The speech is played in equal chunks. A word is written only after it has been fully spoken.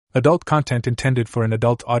Adult content intended for an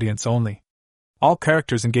adult audience only. All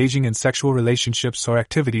characters engaging in sexual relationships or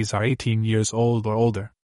activities are 18 years old or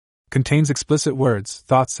older. Contains explicit words,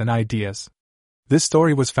 thoughts, and ideas. This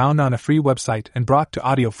story was found on a free website and brought to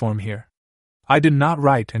audio form here. I did not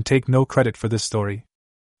write and take no credit for this story.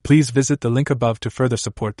 Please visit the link above to further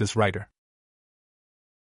support this writer.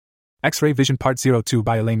 X-Ray Vision Part 02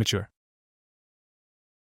 by Elaine Mature.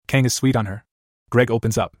 Kang is sweet on her. Greg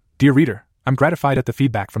opens up. Dear reader, I'm gratified at the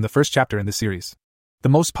feedback from the first chapter in the series. The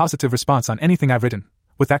most positive response on anything I've written.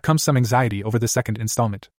 With that comes some anxiety over the second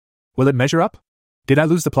installment. Will it measure up? Did I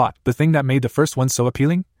lose the plot, the thing that made the first one so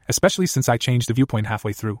appealing, especially since I changed the viewpoint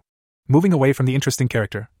halfway through? Moving away from the interesting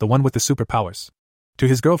character, the one with the superpowers, to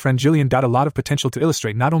his girlfriend Jillian. A lot of potential to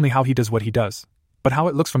illustrate not only how he does what he does, but how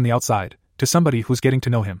it looks from the outside, to somebody who's getting to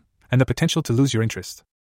know him, and the potential to lose your interest.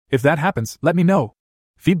 If that happens, let me know.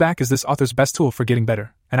 Feedback is this author's best tool for getting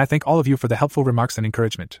better, and I thank all of you for the helpful remarks and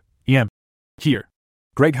encouragement. E.M. Here.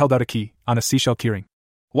 Greg held out a key, on a seashell keyring.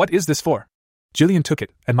 What is this for? Jillian took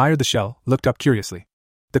it, admired the shell, looked up curiously.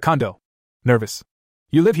 The condo. Nervous.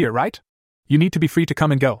 You live here, right? You need to be free to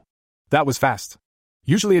come and go. That was fast.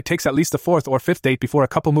 Usually it takes at least the fourth or fifth date before a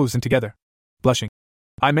couple moves in together. Blushing.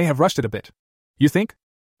 I may have rushed it a bit. You think?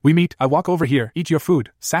 We meet, I walk over here, eat your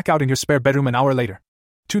food, sack out in your spare bedroom an hour later.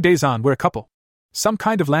 2 days on, we're a couple. Some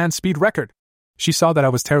kind of land speed record. She saw that I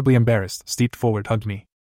was terribly embarrassed, stepped forward, hugged me.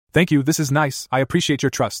 Thank you, this is nice, I appreciate your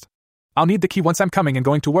trust. I'll need the key once I'm coming and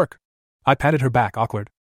going to work. I patted her back, awkward.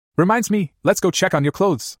 Reminds me, let's go check on your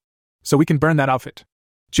clothes. So we can burn that outfit.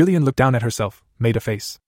 Jillian looked down at herself, made a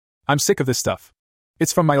face. I'm sick of this stuff.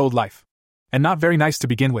 It's from my old life. And not very nice to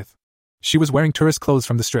begin with. She was wearing tourist clothes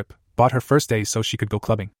from the strip, bought her first day so she could go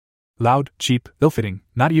clubbing. Loud, cheap, ill-fitting,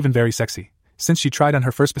 not even very sexy. Since she tried on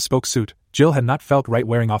her first bespoke suit, Jill had not felt right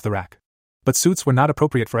wearing off the rack. But suits were not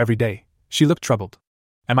appropriate for every day. She looked troubled.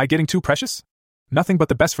 Am I getting too precious? Nothing but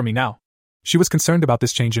the best for me now. She was concerned about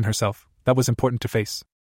this change in herself, that was important to face.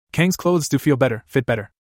 Kang's clothes do feel better, fit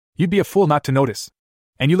better. You'd be a fool not to notice.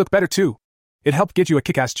 And you look better too. It helped get you a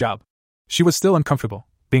kick-ass job. She was still uncomfortable,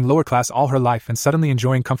 being lower class all her life and suddenly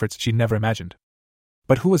enjoying comforts she'd never imagined.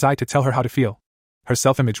 But who was I to tell her how to feel? Her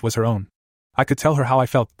self-image was her own. I could tell her how I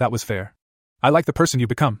felt, that was fair. I like the person you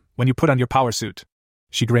become, when you put on your power suit.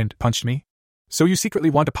 She grinned, punched me. So you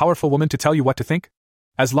secretly want a powerful woman to tell you what to think?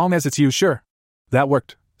 As long as it's you, sure. That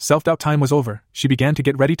worked. Self-doubt time was over. She began to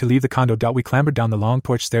get ready to leave the condo. We clambered down the long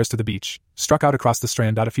porch stairs to the beach, struck out across the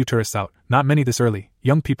Strand. A few tourists out, not many this early.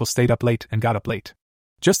 Young people stayed up late and got up late.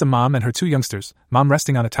 Just a mom and her 2 youngsters, mom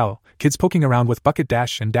resting on a towel, kids poking around with bucket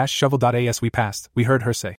dash and dash shovel. As we passed, we heard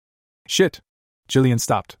her say, "Shit." Jillian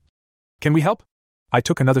stopped. "Can we help?" I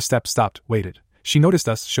took another step, stopped, waited. She noticed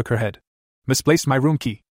us, shook her head. "Misplaced my room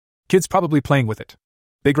key. Kids probably playing with it.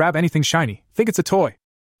 They grab anything shiny, think it's a toy."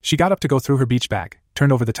 She got up to go through her beach bag,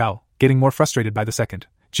 turned over the towel, getting more frustrated by the second.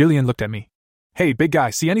 Jillian looked at me. "Hey, big guy,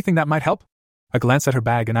 see anything that might help?" A glance at her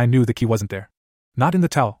bag and I knew the key wasn't there. Not in the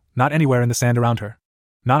towel, not anywhere in the sand around her.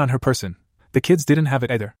 Not on her person. The kids didn't have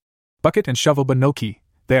it either. Bucket and shovel but no key.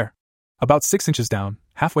 There. About 6 inches down,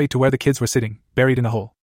 halfway to where the kids were sitting, buried in a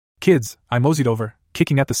hole. "Kids," I moseyed over,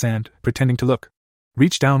 kicking at the sand, pretending to look.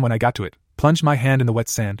 Reached down when I got to it, plunged my hand in the wet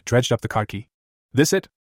sand, dredged up the card key. "This it?"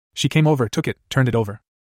 She came over, took it, turned it over.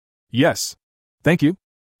 "Yes. Thank you.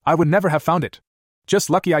 I would never have found it. Just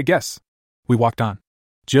lucky, I guess." We walked on.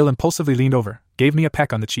 Jill impulsively leaned over, gave me a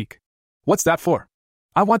peck on the cheek. "What's that for?"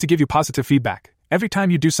 "I want to give you positive feedback, every time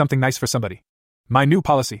you do something nice for somebody. My new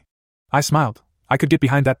policy." I smiled. I could get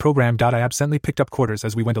behind that program. I absently picked up quarters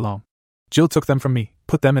as we went along. Jill took them from me,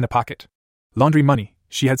 put them in a pocket. "Laundry money,"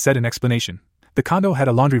 she had said in explanation. The condo had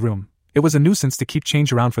a laundry room. It was a nuisance to keep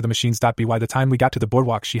change around for the machines. By the time we got to the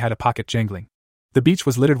boardwalk, she had a pocket jangling. The beach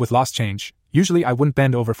was littered with lost change. Usually I wouldn't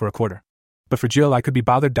bend over for a quarter. But for Jill I could be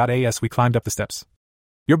bothered. As we climbed up the steps.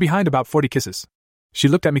 "You're behind about 40 kisses." She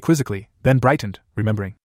looked at me quizzically, then brightened,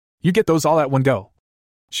 remembering. "You get those all at one go,"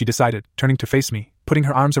 she decided, turning to face me, putting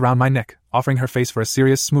her arms around my neck, offering her face for a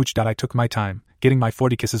serious smooch. I took my time, getting my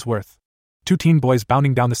 40 kisses worth. 2 teen boys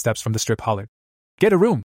bounding down the steps from the strip hollered, "Get a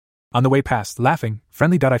room!" On the way past, laughing,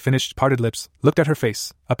 friendly. I finished, parted lips, looked at her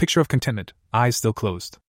face, a picture of contentment, eyes still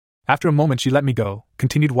closed. After a moment she let me go,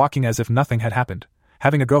 continued walking as if nothing had happened.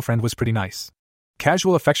 Having a girlfriend was pretty nice.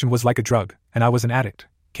 Casual affection was like a drug, and I was an addict.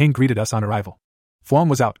 Kane greeted us on arrival. Phuong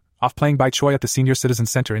was out, off playing by Choi at the Senior Citizen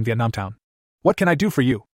Center in Vietnam Town. "What can I do for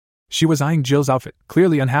you?" She was eyeing Jill's outfit,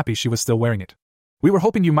 clearly unhappy she was still wearing it. "We were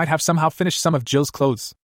hoping you might have somehow finished some of Jill's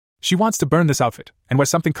clothes. She wants to burn this outfit, and wear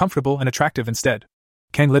something comfortable and attractive instead."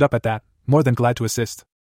 Kang lit up at that, more than glad to assist.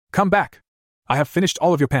 "Come back. I have finished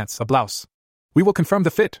all of your pants, a blouse. We will confirm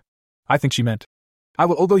the fit." I think she meant, I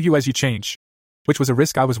will ogle you as you change. Which was a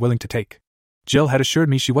risk I was willing to take. Jill had assured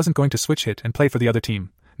me she wasn't going to switch hit and play for the other team,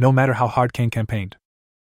 no matter how hard Kang campaigned.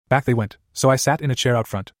 Back they went, so I sat in a chair out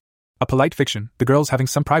front. A polite fiction, the girls having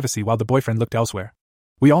some privacy while the boyfriend looked elsewhere.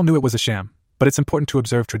 We all knew it was a sham, but it's important to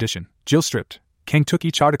observe tradition. Jill stripped. Kang took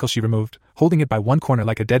each article she removed, holding it by one corner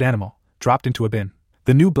like a dead animal, dropped into a bin.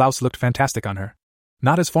 The new blouse looked fantastic on her.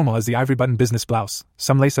 Not as formal as the ivory button business blouse,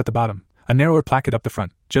 some lace at the bottom, a narrower placket up the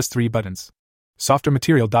front, just 3 buttons. Softer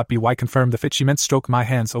material. By confirmed the fit. She meant stroke my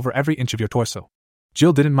hands over every inch of your torso.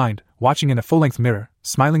 Jill didn't mind, watching in a full-length mirror,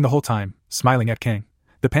 smiling the whole time, smiling at Kang.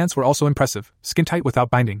 The pants were also impressive, skin-tight without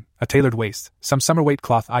binding, a tailored waist, some summer-weight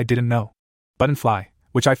cloth I didn't know. Button fly,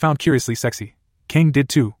 which I found curiously sexy. Kang did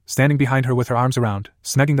too, standing behind her with her arms around,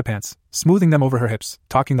 snugging the pants, smoothing them over her hips,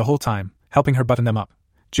 talking the whole time, helping her button them up.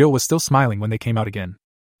 Jill was still smiling when they came out again.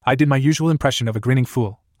 I did my usual impression of a grinning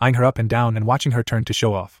fool, eyeing her up and down and watching her turn to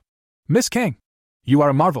show off. Miss Kang! You are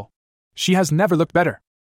a marvel. She has never looked better.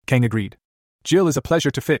 Kang agreed. Jill is a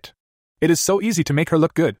pleasure to fit. It is so easy to make her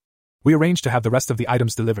look good. We arranged to have the rest of the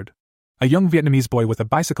items delivered. A young Vietnamese boy with a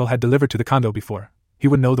bicycle had delivered to the condo before. He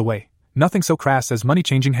would know the way. Nothing so crass as money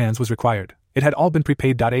changing hands was required. It had all been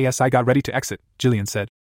prepaid. As I got ready to exit, Jillian said,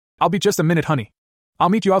 I'll be just a minute, honey. I'll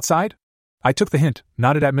meet you outside? I took the hint,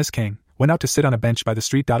 nodded at Miss Kang, went out to sit on a bench by the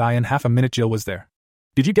street. In half a minute Jill was there.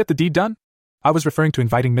 Did you get the deed done? I was referring to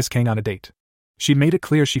inviting Miss Kang on a date. She'd made it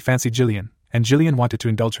clear she fancied Jillian, and Jillian wanted to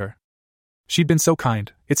indulge her. She'd been so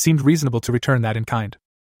kind, it seemed reasonable to return that in kind.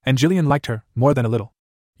 And Jillian liked her, more than a little.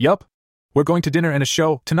 Yup. We're going to dinner and a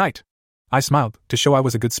show, tonight. I smiled, to show I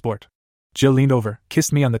was a good sport. Jill leaned over,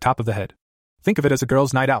 kissed me on the top of the head. Think of it as a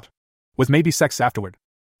girls' night out. With maybe sex afterward.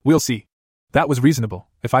 We'll see. That was reasonable,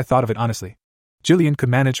 if I thought of it honestly. Jillian could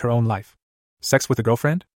manage her own life. Sex with a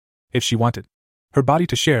girlfriend? If she wanted. Her body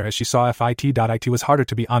to share as she saw fit. It was harder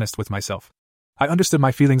to be honest with myself. I understood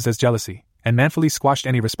my feelings as jealousy, and manfully squashed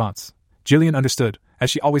any response. Jillian understood, as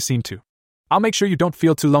she always seemed to. I'll make sure you don't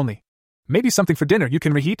feel too lonely. Maybe something for dinner you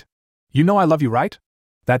can reheat? You know I love you, right?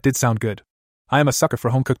 That did sound good. I am a sucker for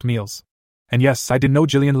home-cooked meals. And yes, I did know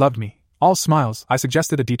Jillian loved me. All smiles, I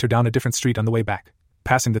suggested a detour down a different street on the way back,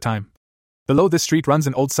 passing the time. Below this street runs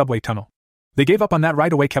an old subway tunnel. They gave up on that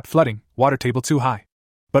right away, kept flooding, water table too high.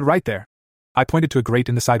 But right there. I pointed to a grate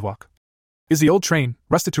in the sidewalk. Is the old train,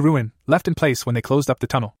 rusted to ruin, left in place when they closed up the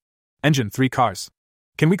tunnel. Engine 3 cars.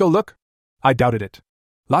 Can we go look? I doubted it.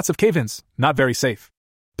 Lots of cave-ins, not very safe.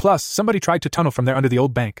 Plus, somebody tried to tunnel from there under the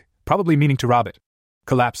old bank, probably meaning to rob it.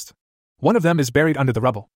 Collapsed. One of them is buried under the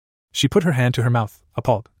rubble. She put her hand to her mouth,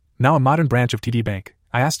 appalled. Now a modern branch of TD Bank.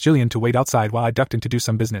 I asked Jillian to wait outside while I ducked in to do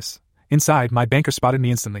some business. Inside, my banker spotted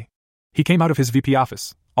me instantly. He came out of his VP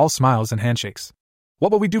office, all smiles and handshakes.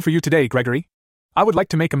 What will we do for you today, Gregory? I would like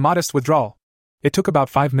to make a modest withdrawal. It took about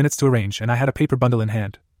 5 minutes to arrange, and I had a paper bundle in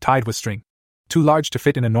hand, tied with string. Too large to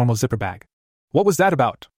fit in a normal zipper bag. What was that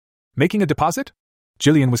about? Making a deposit?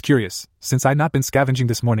 Jillian was curious, since I'd not been scavenging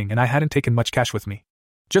this morning and I hadn't taken much cash with me.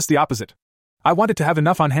 Just the opposite. I wanted to have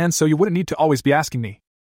enough on hand so you wouldn't need to always be asking me.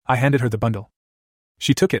 I handed her the bundle.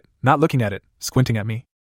 She took it, not looking at it, squinting at me.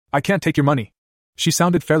 I can't take your money. She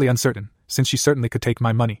sounded fairly uncertain, since she certainly could take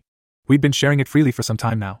my money. We'd been sharing it freely for some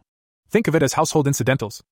time now. Think of it as household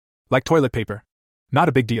incidentals. Like toilet paper. Not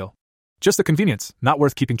a big deal. Just a convenience, not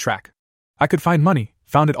worth keeping track. I could find money,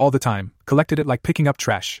 found it all the time, collected it like picking up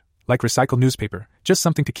trash, like recycled newspaper, just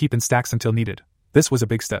something to keep in stacks until needed. This was a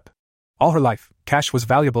big step. All her life, cash was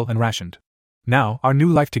valuable and rationed. Now, our new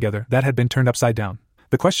life together, that had been turned upside down.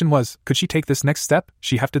 The question was, could she take this next step?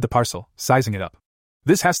 She hefted the parcel, sizing it up.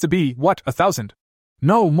 This has to be, what, 1,000?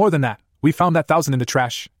 No, more than that. We found that 1,000 in the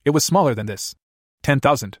trash. It was smaller than this.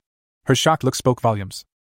 10,000. Her shocked look spoke volumes.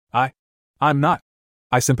 I'm not.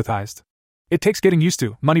 I sympathized. It takes getting used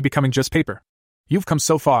to, money becoming just paper. You've come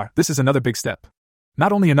so far, this is another big step.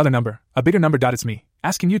 Not only another number, a bigger number. It's me,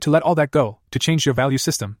 asking you to let all that go, to change your value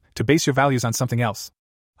system, to base your values on something else.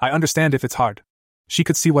 I understand if it's hard. She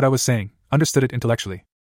could see what I was saying, understood it intellectually.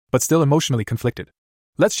 But still emotionally conflicted.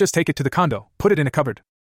 Let's just take it to the condo, put it in a cupboard.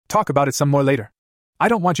 Talk about it some more later. I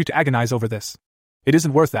don't want you to agonize over this. It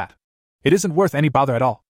isn't worth that. It isn't worth any bother at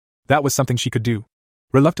all. That was something she could do.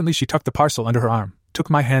 Reluctantly she tucked the parcel under her arm, took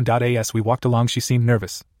my hand. As we walked along she seemed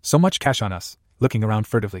nervous, so much cash on us, looking around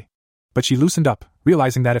furtively. But she loosened up,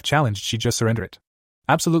 realizing that if challenged she'd just surrender it.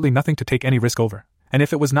 Absolutely nothing to take any risk over, and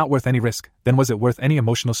if it was not worth any risk, then was it worth any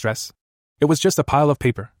emotional stress? It was just a pile of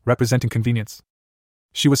paper, representing convenience.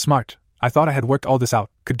 She was smart. I thought I had worked all this out,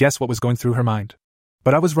 could guess what was going through her mind.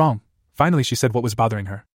 But I was wrong. Finally she said what was bothering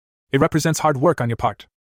her. It represents hard work on your part.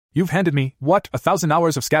 You've handed me, what, 1,000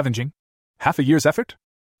 hours of scavenging? Half a year's effort?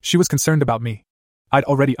 She was concerned about me. I'd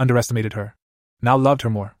already underestimated her. now loved her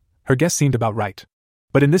more. Her guess seemed about right.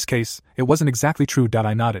 But in this case, it wasn't exactly true.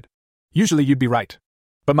 I nodded. Usually you'd be right.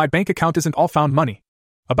 But my bank account isn't all found money.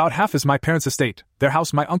 About half is my parents' estate, their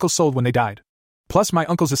house my uncle sold when they died. Plus my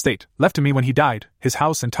uncle's estate, left to me when he died, his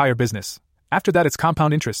house, entire business. After that it's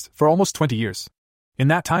compound interest, for almost 20 years. In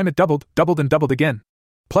that time it doubled and doubled again.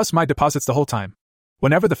 Plus my deposits the whole time.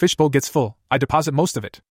 Whenever the fishbowl gets full, I deposit most of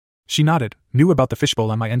it. She nodded, knew about the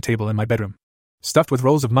fishbowl on my end table in my bedroom. Stuffed with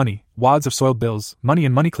rolls of money, wads of soiled bills, money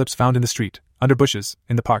and money clips found in the street, under bushes,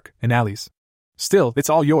 in the park, in alleys. Still, it's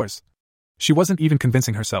all yours. She wasn't even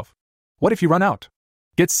convincing herself. What if you run out?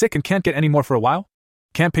 Get sick and can't get any more for a while?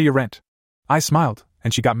 Can't pay your rent. I smiled,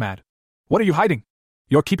 and she got mad. What are you hiding?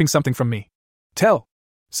 You're keeping something from me. Tell.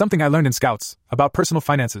 Something I learned in Scouts, about personal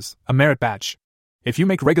finances, a merit badge. If you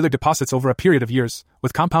make regular deposits over a period of years,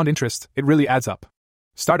 with compound interest, it really adds up.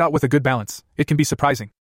 Start out with a good balance, it can be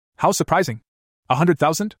surprising. How surprising?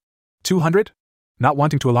 100,000? 200? Not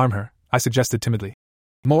wanting to alarm her, I suggested timidly.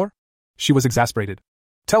 More? She was exasperated.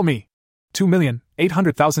 Tell me.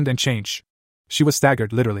 2,800,000 and change. She was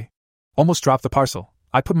staggered, literally. Almost dropped the parcel.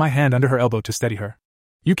 I put my hand under her elbow to steady her.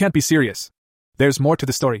 You can't be serious. There's more to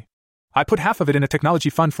the story. I put half of it in a technology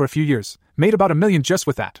fund for a few years, made about $1 million just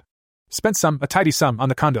with that. Spent a tidy sum, on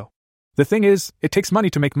the condo. The thing is, it takes money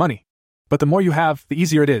to make money. But the more you have, the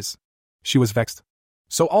easier it is. She was vexed.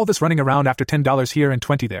 So all this running around after $10 here and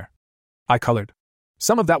 20 there. I colored.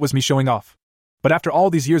 Some of that was me showing off. But after all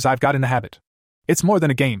these years I've got in the habit. It's more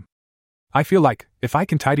than a game. I feel like, if I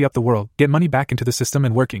can tidy up the world, get money back into the system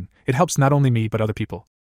and working, it helps not only me but other people.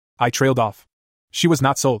 I trailed off. She was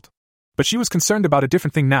not sold. But she was concerned about a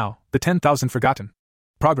different thing now, the 10,000 forgotten.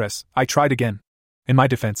 Progress, I tried again. In my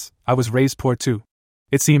defense, I was raised poor too.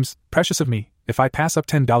 It seems precious of me if I pass up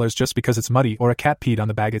 $10 just because it's muddy or a cat peed on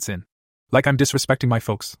the bag it's in. Like I'm disrespecting my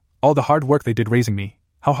folks, all the hard work they did raising me,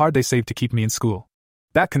 how hard they saved to keep me in school.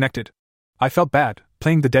 That connected. I felt bad,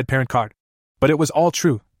 playing the dead parent card. But it was all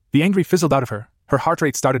true. The anger fizzled out of her, her heart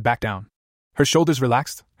rate started back down. Her shoulders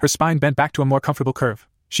relaxed, her spine bent back to a more comfortable curve.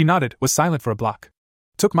 She nodded, was silent for a block.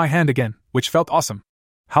 Took my hand again, which felt awesome.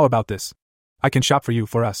 How about this? I can shop for you,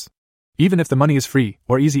 for us. Even if the money is free,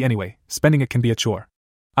 or easy anyway, spending it can be a chore.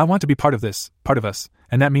 I want to be part of this, part of us,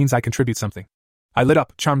 and that means I contribute something. I lit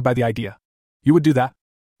up, charmed by the idea. You would do that?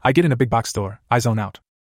 I get in a big box store, I zone out.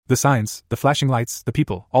 The signs, the flashing lights, the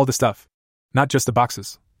people, all the stuff. Not just the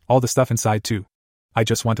boxes, all the stuff inside too. I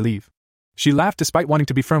just want to leave. She laughed despite wanting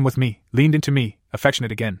to be firm with me, leaned into me,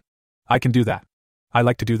 affectionate again. I can do that. I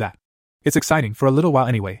like to do that. It's exciting for a little while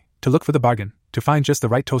anyway, to look for the bargain, to find just the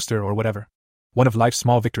right toaster or whatever. One of life's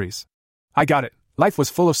small victories. I got it. Life was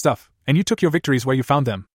full of stuff, and you took your victories where you found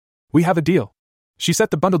them. We have a deal. She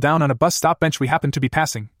set the bundle down on a bus stop bench we happened to be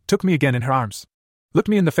passing, took me again in her arms. Looked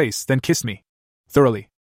me in the face, then kissed me. Thoroughly.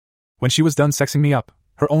 When she was done sexing me up,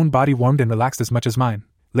 her own body warmed and relaxed as much as mine,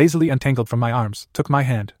 lazily untangled from my arms, took my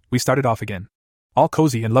hand, we started off again. All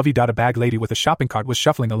cozy and lovey-dot. A bag lady with a shopping cart was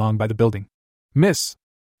shuffling along by the building. Miss,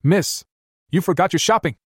 you forgot your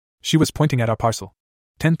shopping. She was pointing at our parcel.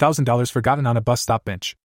 $10,000 forgotten on a bus stop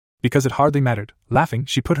bench. Because it hardly mattered, laughing,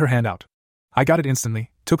 she put her hand out. I got it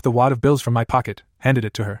instantly, took the wad of bills from my pocket, handed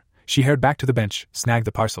it to her. She hurried back to the bench, snagged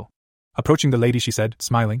the parcel. Approaching the lady, she said,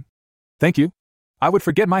 smiling, "Thank you. I would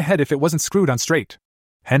forget my head if it wasn't screwed on straight."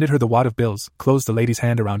 Handed her the wad of bills, closed the lady's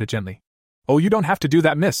hand around it gently. "Oh, you don't have to do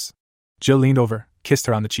that, miss." Jill leaned over, kissed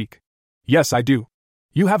her on the cheek. "Yes, I do.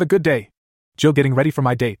 You have a good day." Jill getting ready for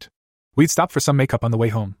my date. We'd stopped for some makeup on the way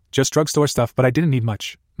home, just drugstore stuff, but I didn't need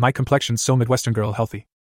much. My complexion's so Midwestern girl healthy.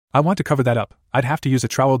 I want to cover that up. I'd have to use a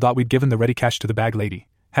trowel. We'd given the ready cash to the bag lady,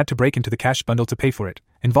 had to break into the cash bundle to pay for it,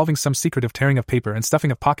 involving some secretive tearing of paper and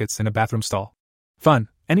stuffing of pockets in a bathroom stall. Fun.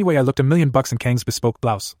 Anyway, I looked $1 million in Kang's bespoke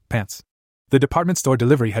blouse, pants. The department store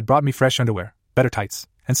delivery had brought me fresh underwear, better tights,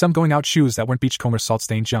 and some going out shoes that weren't Beachcomber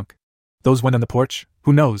salt-stained junk. Those went on the porch,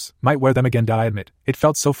 who knows, might wear them again. I admit, it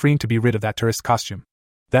felt so freeing to be rid of that tourist costume.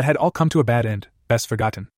 That had all come to a bad end, best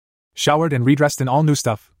forgotten. Showered and redressed in all new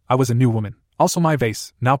stuff, I was a new woman. Also my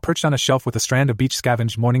vase, now perched on a shelf with a strand of beach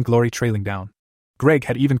scavenged morning glory trailing down. Greg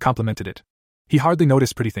had even complimented it. He hardly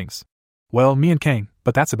noticed pretty things. Well, me and Kang,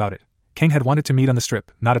 but that's about it. Kang had wanted to meet on the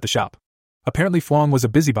strip, not at the shop. Apparently Fwong was a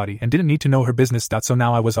busybody and didn't need to know her business. So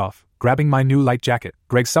now I was off, grabbing my new light jacket,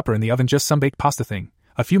 Greg's supper in the oven, just some baked pasta thing,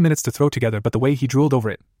 a few minutes to throw together, but the way he drooled over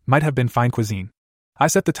it might have been fine cuisine. I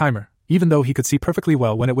set the timer, even though he could see perfectly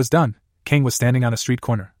well when it was done. Kang was standing on a street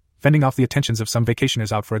corner, fending off the attentions of some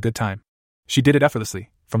vacationers out for a good time. She did it effortlessly,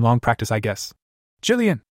 from long practice I guess.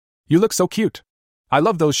 "Jillian! You look so cute! I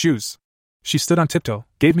love those shoes!" She stood on tiptoe,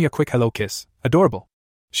 gave me a quick hello kiss. Adorable.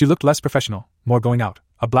 She looked less professional, more going out,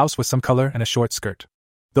 a blouse with some color and a short skirt.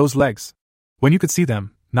 "Those legs. When you could see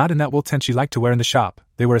them, not in that wool tent she liked to wear in the shop,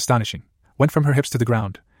 they were astonishing. Went from her hips to the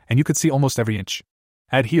ground, and you could see almost every inch.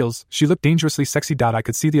 At heels, she looked dangerously sexy. I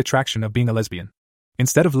could see the attraction of being a lesbian.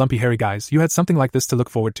 Instead of lumpy hairy guys, you had something like this to look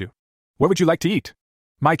forward to. Where would you like to eat?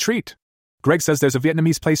 My treat. Greg says there's a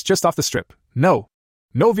Vietnamese place just off the strip. No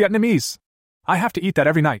Vietnamese. I have to eat that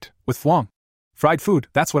every night, with phuong. Fried food,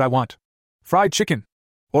 that's what I want. Fried chicken.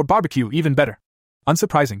 Or barbecue, even better.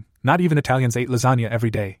 Unsurprising, not even Italians ate lasagna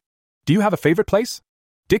every day. Do you have a favorite place?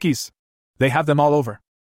 Dickie's. They have them all over.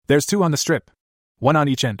 There's 2 on the strip. 1 on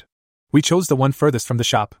each end. We chose the one furthest from the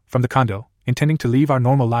shop, from the condo, intending to leave our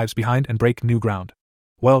normal lives behind and break new ground.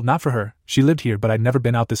 Well, not for her, she lived here but I'd never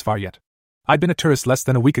been out this far yet. I'd been a tourist less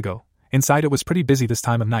than a week ago. Inside it was pretty busy this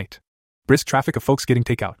time of night. Brisk traffic of folks getting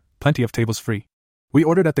takeout, plenty of tables free. We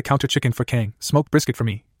ordered at the counter chicken for Kang, smoked brisket for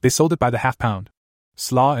me, they sold it by the half-pound.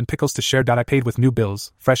 Slaw and pickles to share. I paid with new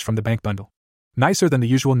bills, fresh from the bank bundle. Nicer than the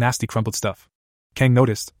usual nasty crumpled stuff. Kang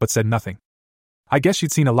noticed, but said nothing. I guess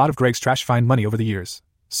she'd seen a lot of Greg's trash find money over the years.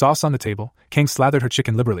 Sauce on the table, Kang slathered her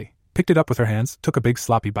chicken liberally, picked it up with her hands, took a big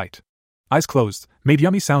sloppy bite. Eyes closed, made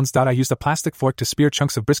yummy sounds. I used a plastic fork to spear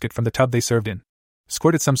chunks of brisket from the tub they served in.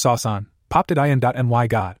 Squirted some sauce on, popped it in. My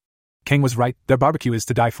God. Kang was right, their barbecue is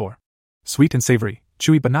to die for. Sweet and savory,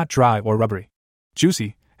 chewy but not dry or rubbery.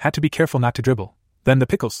 Juicy, had to be careful not to dribble. Then the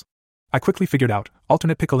pickles. I quickly figured out,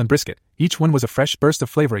 alternate pickle and brisket, each one was a fresh burst of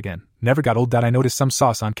flavor again, never got old. I noticed some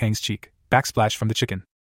sauce on Kang's cheek, backsplash from the chicken.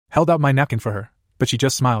 Held out my napkin for her, but she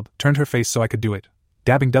just smiled, turned her face so I could do it.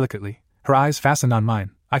 Dabbing delicately, her eyes fastened on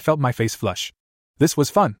mine, I felt my face flush. This was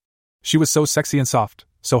fun. She was so sexy and soft,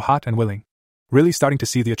 so hot and willing. Really starting to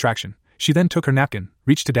see the attraction, she then took her napkin,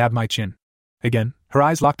 reached to dab my chin. Again, her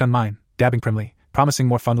eyes locked on mine, dabbing primly, promising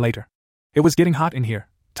more fun later. It was getting hot in here,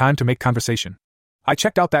 time to make conversation. I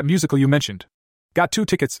checked out that musical you mentioned. Got 2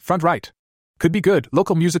 tickets, front right. Could be good,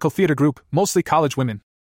 local musical theater group, mostly college women.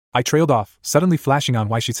 I trailed off, suddenly flashing on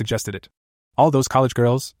why she suggested it. All those college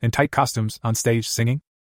girls, in tight costumes, on stage singing?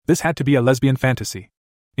 This had to be a lesbian fantasy.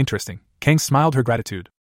 Interesting, Kang smiled her gratitude.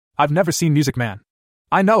 I've never seen Music Man.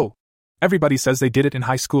 I know. Everybody says they did it in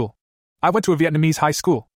high school. I went to a Vietnamese high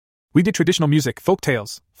school. We did traditional music, folk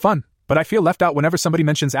tales, fun, but I feel left out whenever somebody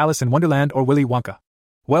mentions Alice in Wonderland or Willy Wonka.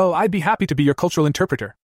 Well, I'd be happy to be your cultural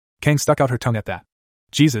interpreter. Kang stuck out her tongue at that.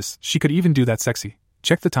 Jesus, she could even do that sexy.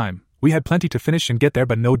 Check the time, we had plenty to finish and get there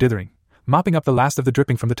but no dithering. Mopping up the last of the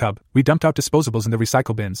dripping from the tub, we dumped out disposables in the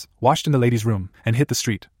recycle bins, washed in the ladies' room, and hit the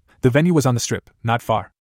street. The venue was on the strip, not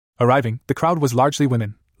far. Arriving, the crowd was largely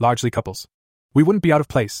women, largely couples. We wouldn't be out of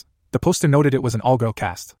place. The poster noted it was an all-girl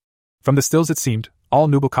cast. From the stills it seemed, all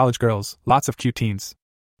Nubel college girls, lots of cute teens.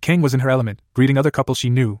 Kang was in her element, greeting other couples she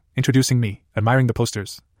knew, introducing me, admiring the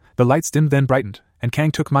posters. The lights dimmed then brightened, and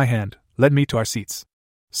Kang took my hand, led me to our seats.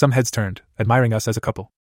 Some heads turned, admiring us as a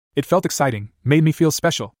couple. It felt exciting, made me feel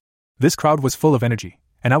special. This crowd was full of energy,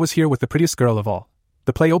 and I was here with the prettiest girl of all.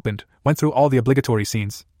 The play opened, went through all the obligatory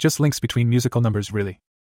scenes, just links between musical numbers really.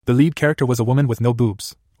 The lead character was a woman with no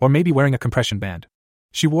boobs, or maybe wearing a compression band.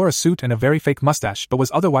 She wore a suit and a very fake mustache but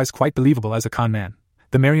was otherwise quite believable as a con man.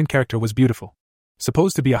 The Marion character was beautiful.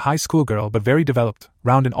 Supposed to be a high school girl but very developed,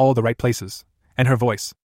 round in all the right places. And her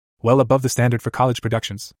voice. Well above the standard for college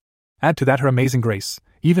productions. Add to that her amazing grace,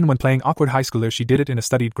 even when playing awkward high schooler she did it in a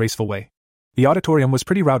studied, graceful way. The auditorium was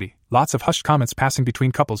pretty rowdy, lots of hushed comments passing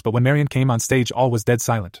between couples but when Marion came on stage all was dead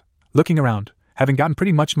silent. Looking around, having gotten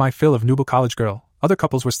pretty much my fill of Nubel college girl, other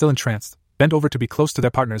couples were still entranced, bent over to be close to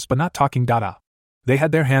their partners but not talking dada. They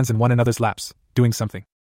had their hands in one another's laps, doing something.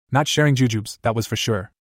 Not sharing jujubes, that was for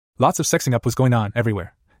sure. Lots of sexing up was going on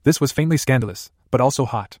everywhere. This was faintly scandalous, but also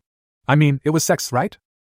hot. I mean, it was sex, right?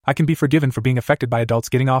 I can be forgiven for being affected by adults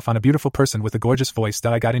getting off on a beautiful person with a gorgeous voice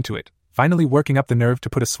that I got into it, finally working up the nerve to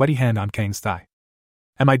put a sweaty hand on Kang's thigh.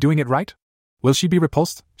 Am I doing it right? Will she be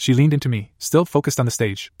repulsed? She leaned into me, still focused on the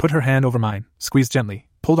stage, put her hand over mine, squeezed gently,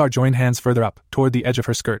 pulled our joined hands further up, toward the edge of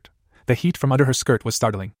her skirt. The heat from under her skirt was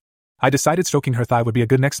startling. I decided stroking her thigh would be a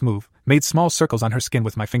good next move, made small circles on her skin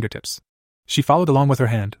with my fingertips. She followed along with her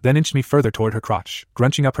hand, then inched me further toward her crotch,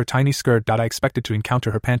 grunching up her tiny skirt. I expected to encounter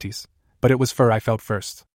her panties, but it was fur I felt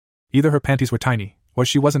first. Either her panties were tiny, or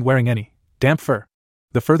she wasn't wearing any. Damp fur.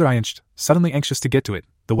 The further I inched, suddenly anxious to get to it,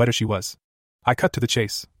 the wetter she was. I cut to the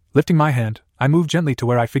chase. Lifting my hand, I moved gently to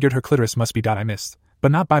where I figured her clitoris must be. I missed,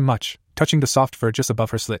 but not by much, touching the soft fur just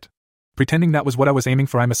above her slit. Pretending that was what I was aiming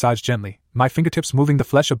for, I massaged gently, my fingertips moving the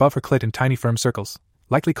flesh above her clit in tiny firm circles,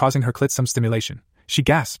 likely causing her clit some stimulation. She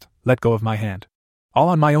gasped, let go of my hand. All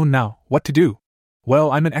on my own now, what to do?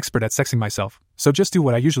 Well, I'm an expert at sexing myself, so just do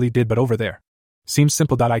what I usually did but over there. Seems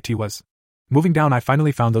simple. It was. Moving down I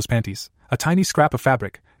finally found those panties, a tiny scrap of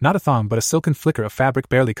fabric, not a thong but a silken flicker of fabric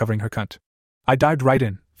barely covering her cunt. I dived right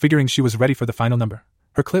in, figuring she was ready for the final number.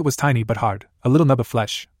 Her clit was tiny but hard, a little nub of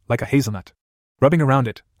flesh, like a hazelnut. Rubbing around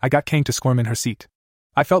it, I got Kang to squirm in her seat.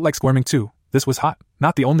 I felt like squirming too. This was hot,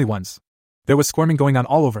 not the only ones. There was squirming going on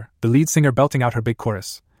all over, the lead singer belting out her big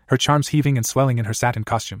chorus, her charms heaving and swelling in her satin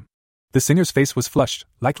costume. The singer's face was flushed,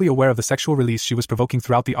 likely aware of the sexual release she was provoking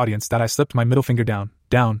throughout the audience that I slipped my middle finger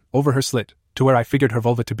down, over her slit, to where I figured her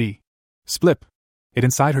vulva to be. Splip! It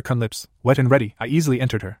inside her cunt lips, wet and ready, I easily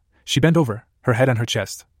entered her. She bent over, her head on her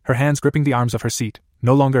chest, her hands gripping the arms of her seat,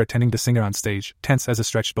 no longer attending the singer on stage, tense as a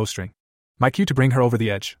stretched bowstring. My cue to bring her over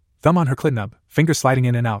the edge, thumb on her clit nub, fingers sliding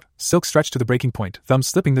in and out, silk stretched to the breaking point, thumbs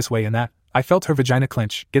slipping this way and that. I felt her vagina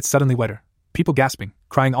clench, get suddenly wetter. People gasping,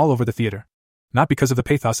 crying all over the theater. Not because of the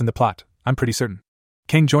pathos in the plot, I'm pretty certain.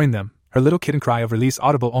 Kang joined them, her little kitten cry of release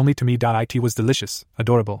audible only to me. It was delicious,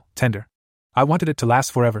 adorable, tender. I wanted it to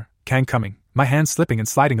last forever, Kang coming, my hands slipping and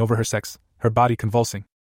sliding over her sex, her body convulsing.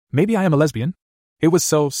 Maybe I am a lesbian? It was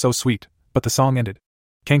so sweet, but the song ended.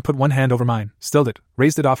 Kang put one hand over mine, stilled it,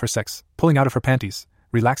 raised it off her sex, pulling out of her panties,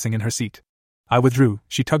 relaxing in her seat. I withdrew,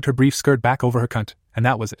 she tugged her brief skirt back over her cunt, and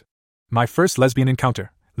that was it. My first lesbian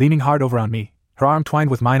encounter, leaning hard over on me, her arm twined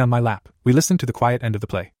with mine on my lap, we listened to the quiet end of the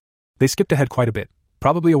play. They skipped ahead quite a bit,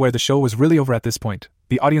 probably aware the show was really over at this point,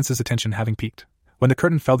 the audience's attention having peaked. When the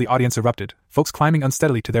curtain fell, the audience erupted, folks climbing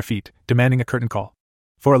unsteadily to their feet, demanding a curtain call.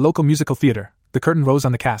 For a local musical theater, the curtain rose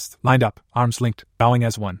on the cast, lined up, arms linked, bowing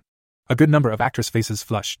as one. A good number of actors' faces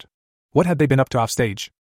flushed. What had they been up to off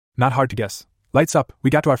stage? Not hard to guess. Lights up, we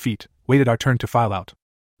got to our feet, waited our turn to file out.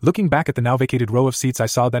 Looking back at the now vacated row of seats, I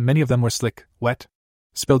saw that many of them were slick, wet.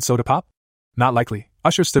 Spilled soda pop? Not likely.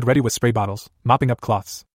 Ushers stood ready with spray bottles, mopping up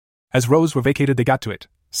cloths. As rows were vacated, they got to it,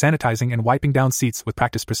 sanitizing and wiping down seats with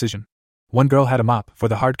practiced precision. One girl had a mop for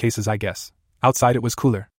the hard cases, I guess. Outside it was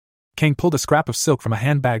cooler. Kang pulled a scrap of silk from a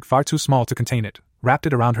handbag far too small to contain it, wrapped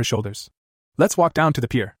it around her shoulders. Let's walk down to the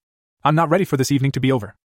pier. I'm not ready for this evening to be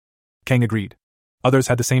over. Kang agreed. Others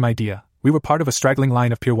had the same idea. We were part of a straggling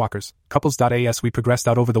line of pier walkers, couples. As we progressed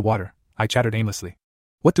out over the water, I chattered aimlessly.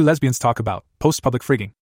 What do lesbians talk about, post-public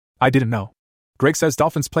frigging? I didn't know. Greg says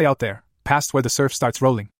dolphins play out there, past where the surf starts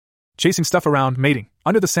rolling. Chasing stuff around, mating.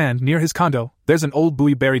 Under the sand, near his condo, there's an old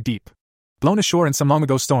buoy buried deep. Blown ashore in some long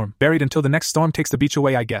ago storm, buried until the next storm takes the beach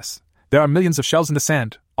away, I guess. There are millions of shells in the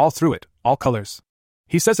sand, all through it, all colors.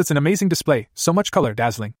 He says it's an amazing display, so much color,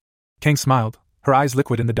 dazzling. Kang smiled, her eyes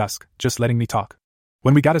liquid in the dusk, just letting me talk.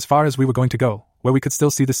 When we got as far as we were going to go, where we could still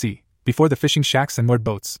see the sea, before the fishing shacks and moored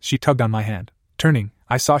boats, she tugged on my hand. Turning,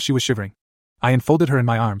 I saw she was shivering. I enfolded her in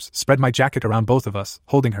my arms, spread my jacket around both of us,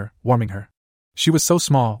 holding her, warming her. She was so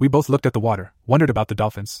small, we both looked at the water, wondered about the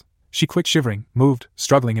dolphins. She quit shivering, moved,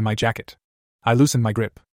 struggling in my jacket. I loosened my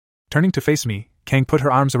grip. Turning to face me, Kang put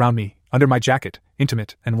her arms around me, under my jacket,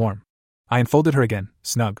 intimate and warm. I enfolded her again,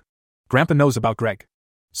 snug. Grandpa knows about Greg.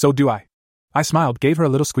 So do I. I smiled, gave her a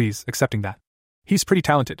little squeeze, accepting that. He's pretty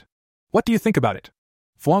talented. What do you think about it?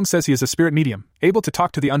 Fuang says he is a spirit medium, able to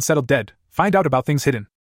talk to the unsettled dead, find out about things hidden.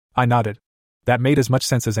 I nodded. That made as much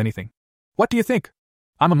sense as anything. What do you think?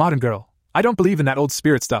 I'm a modern girl. I don't believe in that old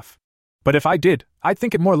spirit stuff. But if I did, I'd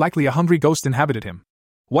think it more likely a hungry ghost inhabited him.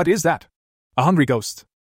 What is that? A hungry ghost.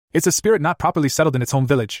 It's a spirit not properly settled in its home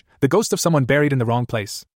village, the ghost of someone buried in the wrong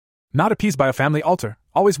place. Not appeased by a family altar,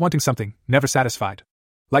 always wanting something, never satisfied.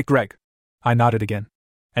 Like Greg. I nodded again.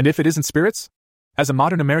 And if it isn't spirits? As a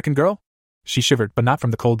modern American girl? She shivered, but not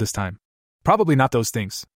from the cold this time. Probably not those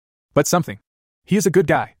things. But something. He is a good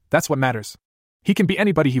guy, that's what matters. He can be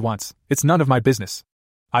anybody he wants, it's none of my business.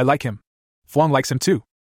 I like him. Fuang likes him too.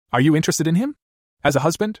 Are you interested in him? As a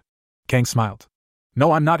husband? Kang smiled.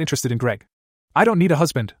 No, I'm not interested in Greg. I don't need a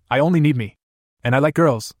husband, I only need me. And I like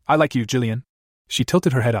girls, I like you, Jillian. She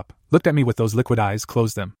tilted her head up, looked at me with those liquid eyes,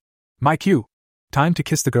 closed them. My cue. Time to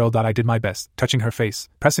kiss the girl. I did my best, touching her face,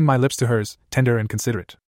 pressing my lips to hers, tender and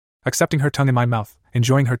considerate. Accepting her tongue in my mouth,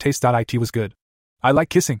 enjoying her taste. It was good. I like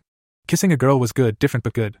kissing. Kissing a girl was good, different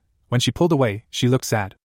but good. When she pulled away, she looked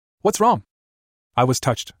sad. What's wrong? I was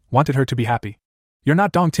touched, wanted her to be happy. You're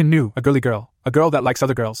not Dong Tin Nu, a girly girl, a girl that likes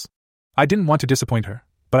other girls. I didn't want to disappoint her,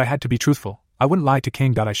 but I had to be truthful. I wouldn't lie to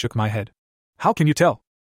Kang. I shook my head. How can you tell?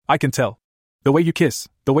 I can tell. The way you kiss,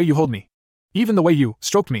 the way you hold me. Even the way you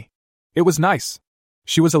stroked me. It was nice.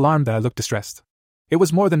 She was alarmed that I looked distressed. It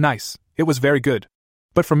was more than nice, it was very good.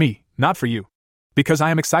 But for me, not for you. Because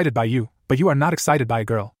I am excited by you, but you are not excited by a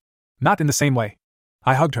girl. Not in the same way.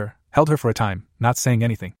 I hugged her, held her for a time, not saying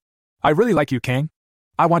anything. I really like you, Kang.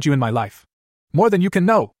 I want you in my life. More than you can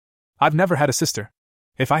know. I've never had a sister.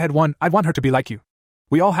 If I had one, I'd want her to be like you.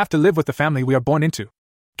 We all have to live with the family we are born into.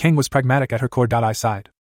 Kang was pragmatic at her core. I sighed.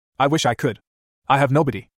 I wish I could. I have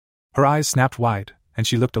nobody. Her eyes snapped wide, and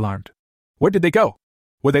she looked alarmed. Where did they go?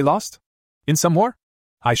 Were they lost? In some war?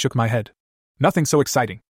 I shook my head. Nothing so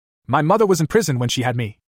exciting. My mother was in prison when she had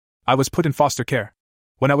me. I was put in foster care.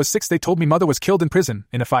 When I was 6, they told me mother was killed in prison,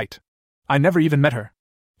 in a fight. I never even met her.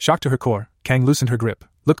 Shocked to her core, Kang loosened her grip,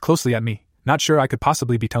 looked closely at me, not sure I could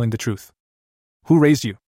possibly be telling the truth. Who raised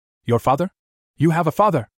you? Your father? You have a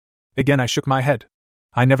father? Again I shook my head.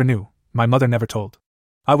 I never knew, my mother never told.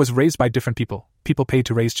 I was raised by different people paid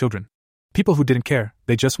to raise children. People who didn't care,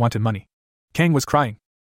 they just wanted money. Kang was crying.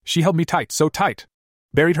 She held me tight, so tight.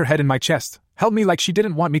 Buried her head in my chest, held me like she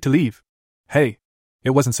didn't want me to leave. Hey. It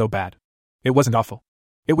wasn't so bad. It wasn't awful.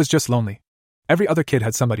 It was just lonely. Every other kid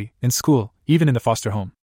had somebody, in school, even in the foster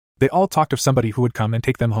home. They all talked of somebody who would come and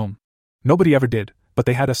take them home. Nobody ever did, but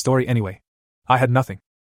they had a story anyway. I had nothing.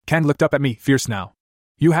 Kang looked up at me, fierce now.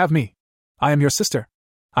 You have me. I am your sister.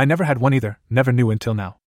 I never had one either, never knew until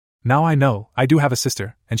now. Now I know, I do have a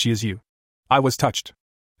sister, and she is you. I was touched.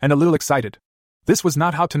 And a little excited. This was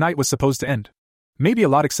not how tonight was supposed to end. Maybe a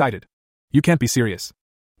lot excited. You can't be serious.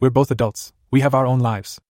 We're both adults, we have our own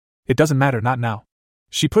lives. It doesn't matter, not now.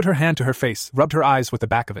 She put her hand to her face, rubbed her eyes with the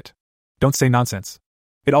back of it. Don't say nonsense.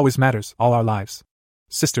 It always matters, all our lives.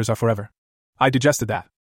 Sisters are forever. I digested that.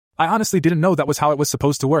 I honestly didn't know that was how it was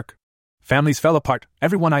supposed to work. Families fell apart,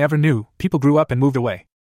 everyone I ever knew, people grew up and moved away.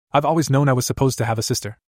 I've always known I was supposed to have a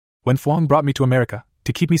sister. When Phuong brought me to America,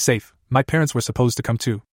 to keep me safe, my parents were supposed to come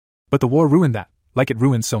too. But the war ruined that, like it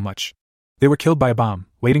ruined so much. They were killed by a bomb,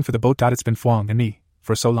 waiting for the boat. It's been Phuong and me,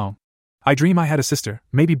 for so long. I dream I had a sister,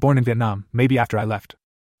 maybe born in Vietnam, maybe after I left.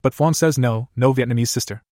 But Phuong says no Vietnamese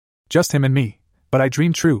sister. Just him and me. But I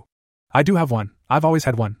dream true. I do have one, I've always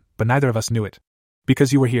had one, but neither of us knew it.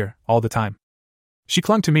 Because you were here, all the time. She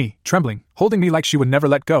clung to me, trembling, holding me like she would never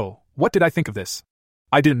let go. What did I think of this?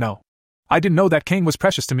 I didn't know. I didn't know that Kang was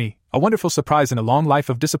precious to me, a wonderful surprise in a long life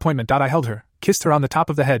of disappointment. I held her, kissed her on the top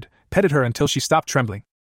of the head, petted her until she stopped trembling.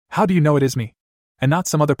 How do you know it is me? And not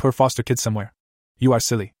some other poor foster kid somewhere? You are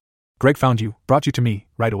silly. Greg found you, brought you to me,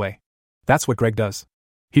 right away. That's what Greg does.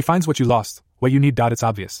 He finds what you lost, what you need. It's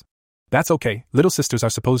obvious. That's okay, little sisters are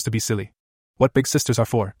supposed to be silly. What big sisters are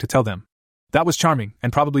for, to tell them. That was charming,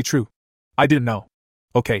 and probably true. I didn't know.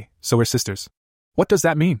 Okay, so we're sisters. What does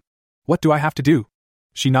that mean? What do I have to do?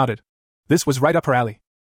 She nodded. This was right up her alley.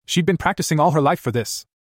 She'd been practicing all her life for this.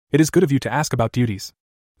 It is good of you to ask about duties.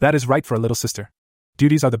 That is right for a little sister.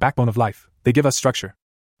 Duties are the backbone of life, they give us structure.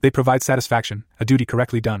 They provide satisfaction, a duty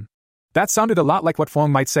correctly done. That sounded a lot like what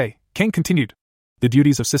Phuong might say. Kang continued. The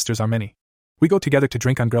duties of sisters are many. We go together to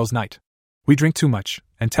drink on girls' night. We drink too much,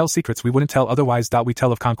 and tell secrets we wouldn't tell otherwise. We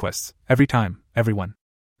tell of conquests, every time, everyone.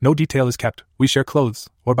 No detail is kept, we share clothes,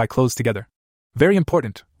 or buy clothes together. Very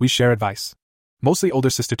important, we share advice. Mostly older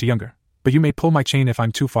sister to younger, but you may pull my chain if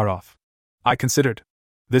I'm too far off. I considered.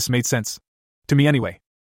 This made sense. To me anyway.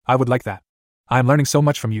 I would like that. I am learning so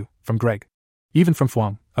much from you, from Greg. Even from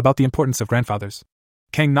Phuong, about the importance of grandfathers.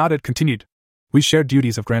 Kang nodded, continued. We share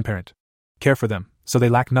duties of grandparent. Care for them, so they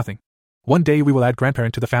lack nothing. One day we will add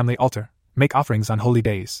grandparent to the family altar, make offerings on holy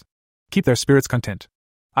days. Keep their spirits content.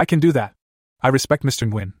 I can do that. I respect Mr.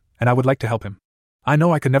 Nguyen, and I would like to help him. I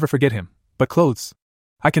know I could never forget him, but clothes.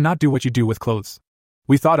 I cannot do what you do with clothes.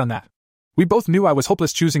 We thought on that. We both knew I was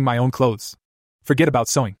hopeless choosing my own clothes. Forget about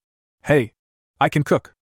sewing. Hey. I can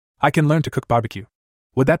cook. I can learn to cook barbecue.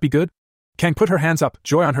 Would that be good? Kang put her hands up,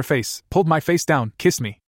 joy on her face, pulled my face down, kissed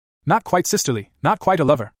me. Not quite sisterly, not quite a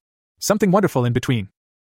lover. Something wonderful in between.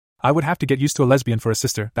 I would have to get used to a lesbian for a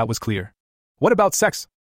sister, that was clear. What about sex?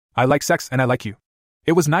 I like sex and I like you.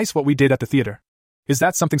 It was nice what we did at the theater. Is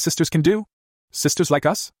that something sisters can do? Sisters like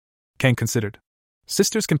us? Kang considered.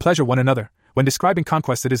 Sisters can pleasure one another. When describing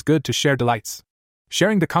conquest, it is good to share delights.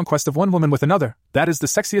 Sharing the conquest of one woman with another, that is the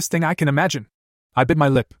sexiest thing I can imagine. I bit my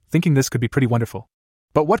lip, thinking this could be pretty wonderful.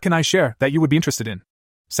 But what can I share that you would be interested in?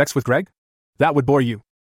 Sex with Greg? That would bore you.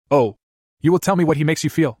 Oh. You will tell me what he makes you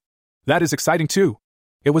feel. That is exciting too.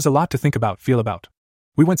 It was a lot to think about, feel about.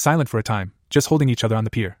 We went silent for a time, just holding each other on the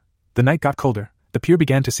pier. The night got colder, the pier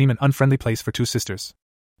began to seem an unfriendly place for two sisters.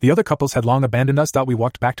 The other couples had long abandoned us. We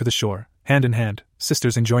walked back to the shore, hand in hand,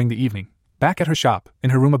 sisters enjoying the evening. Back at her shop, in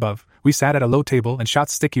her room above, we sat at a low table and shot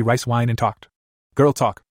sticky rice wine and talked. Girl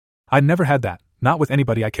talk. I'd never had that, not with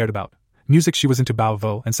anybody I cared about. Music, she was into Bao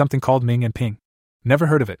Vo and something called Ming and Ping. Never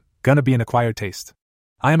heard of it, gonna be an acquired taste.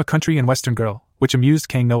 I am a country and western girl, which amused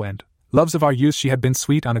Kang no end. Loves of our youth, she had been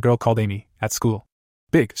sweet on a girl called Amy, at school.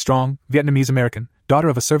 Big, strong, Vietnamese American, daughter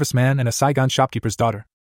of a serviceman and a Saigon shopkeeper's daughter.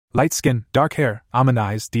 Light skin, dark hair, almond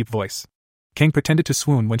eyes, deep voice. Kang pretended to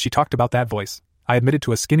swoon when she talked about that voice. I admitted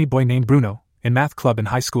to a skinny boy named Bruno, in math club in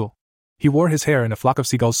high school. He wore his hair in a flock of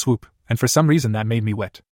seagulls swoop, and for some reason that made me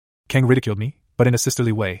wet. Kang ridiculed me, but in a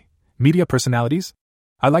sisterly way. Media personalities?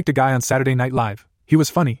 I liked a guy on Saturday Night Live. He was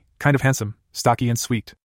funny, kind of handsome, stocky and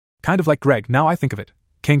sweet. Kind of like Greg, now I think of it.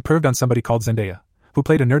 Kang perved on somebody called Zendaya, who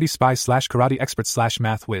played a nerdy spy slash karate expert slash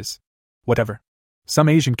math whiz. Whatever. Some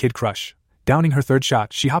Asian kid crush. Downing her third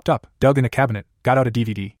shot, she hopped up, dug in a cabinet, got out a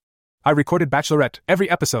DVD. I recorded Bachelorette, every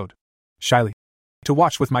episode. Shyly. To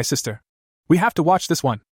watch with my sister. We have to watch this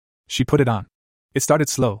one. She put it on. It started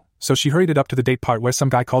slow, so she hurried it up to the date part where some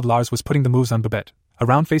guy called Lars was putting the moves on Babette. A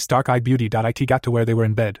round-faced dark-eyed beauty. It got to where they were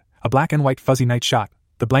in bed, a black and white fuzzy night shot.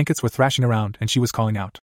 The blankets were thrashing around and she was calling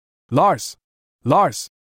out. Lars! Lars!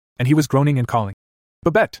 And he was groaning and calling.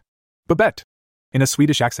 Babette! Babette! In a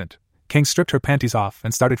Swedish accent, Kang stripped her panties off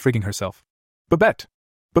and started frigging herself. Babette!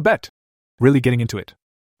 Babette! Really getting into it.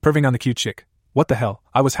 Perving on the cute chick. What the hell,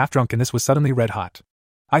 I was half drunk and this was suddenly red hot.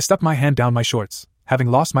 I stuck my hand down my shorts, having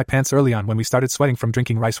lost my pants early on when we started sweating from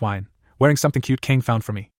drinking rice wine, wearing something cute Kang found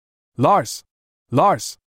for me. Lars!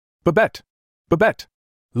 Lars! Babette! Babette!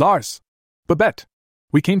 Lars! Babette!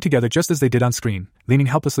 We came together just as they did on screen, leaning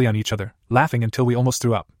helplessly on each other, laughing until we almost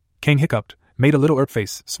threw up. Kang hiccuped, made a little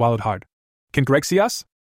face, swallowed hard. Can Greg see us?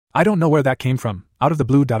 I don't know where that came from. Out of the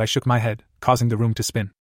blue. I shook my head, causing the room to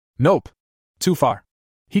spin. Nope. Too far.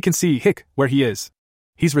 He can see, where he is.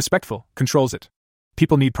 He's respectful, controls it.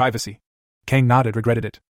 People need privacy. Kang nodded, regretted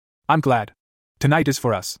it. I'm glad. Tonight is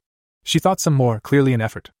for us. She thought some more, clearly an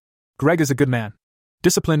effort. Greg is a good man.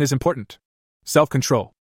 Discipline is important.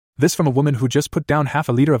 Self-control. This from a woman who just put down half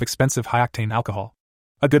a liter of expensive high-octane alcohol.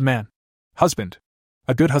 A good man. Husband.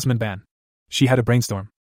 A good husband man. She had a brainstorm.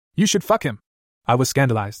 You should fuck him. I was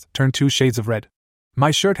scandalized, turned 2 shades of red. My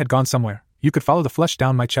shirt had gone somewhere. You could follow the flush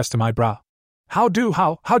down my chest to my bra. How do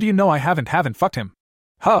you know I haven't fucked him?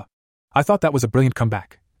 Huh. I thought that was a brilliant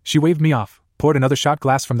comeback. She waved me off, poured another shot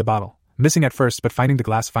glass from the bottle, missing at first but finding the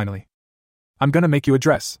glass finally. I'm gonna make you a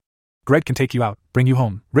dress. Greg can take you out, bring you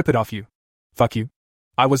home, rip it off you. Fuck you.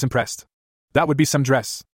 I was impressed. That would be some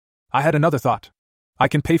dress. I had another thought. I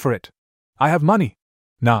can pay for it. I have money.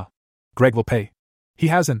 Nah. Greg will pay. He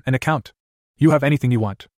has an account. You have anything you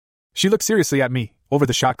want. She looked seriously at me, over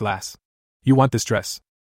the shot glass. You want this dress?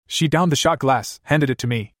 She downed the shot glass, handed it to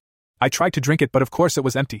me. I tried to drink it but of course it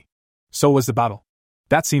was empty. So was the bottle.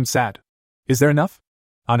 That seemed sad. Is there enough?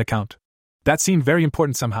 On account. That seemed very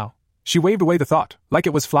important somehow. She waved away the thought, like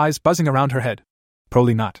it was flies buzzing around her head.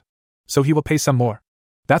 Probably not. So he will pay some more.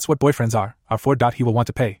 That's what boyfriends are for. He will want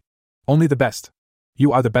to pay. Only the best.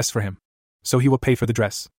 You are the best for him. So he will pay for the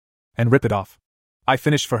dress. And rip it off. I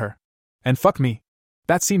finished for her. And fuck me.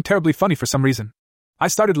 That seemed terribly funny for some reason. I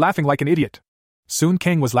started laughing like an idiot. Soon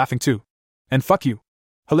Kang was laughing too. And fuck you.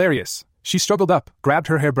 Hilarious. She struggled up, grabbed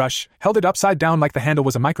her hairbrush, held it upside down like the handle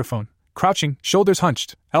was a microphone, crouching, shoulders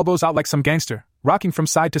hunched, elbows out like some gangster, rocking from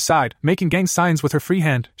side to side, making gang signs with her free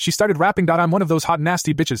hand. She started rapping. I'm one of those hot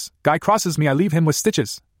nasty bitches. Guy crosses me, I leave him with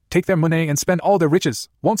stitches. Take their money and spend all their riches.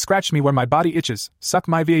 Won't scratch me where my body itches. Suck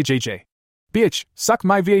my vajj. Bitch, suck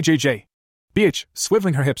my vajj. Bitch,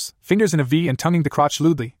 swiveling her hips, fingers in a V and tonguing the crotch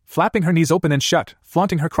lewdly, flapping her knees open and shut,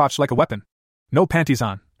 flaunting her crotch like a weapon. No panties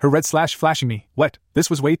on, her red slash flashing me, wet. This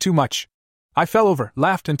was way too much. I fell over,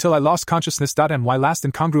 laughed until I lost consciousness. And my last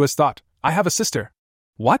incongruous thought, I have a sister.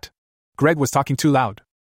 What? Greg was talking too loud.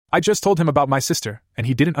 I just told him about my sister, and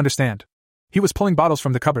he didn't understand. He was pulling bottles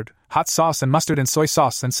from the cupboard, hot sauce and mustard and soy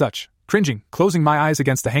sauce and such, cringing, closing my eyes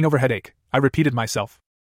against the hangover headache. I repeated myself.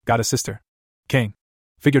 Got a sister. Kang.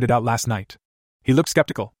 Figured it out last night. He looked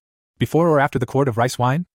skeptical. Before or after the quart of rice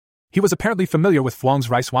wine? He was apparently familiar with Phuong's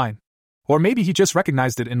rice wine. Or maybe he just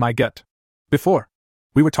recognized it in my gut. Before.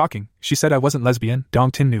 We were talking, she said I wasn't lesbian.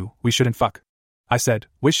 Dong Tin knew we shouldn't fuck. I said,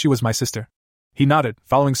 wish she was my sister. He nodded,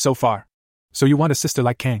 following so far. So you want a sister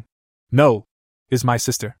like Kang? No. Is my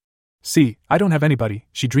sister. See, I don't have anybody.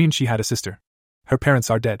 She dreamed she had a sister. Her parents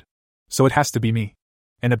are dead. So it has to be me.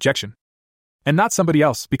 An objection. And not somebody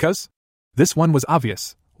else, because? This one was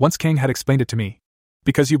obvious, once Kang had explained it to me.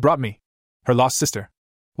 Because you brought me. Her lost sister.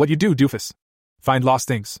 What you do, doofus? Find lost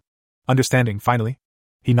things. Understanding, finally.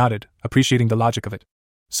 He nodded, appreciating the logic of it.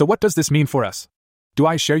 So what does this mean for us? Do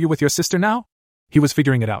I share you with your sister now? He was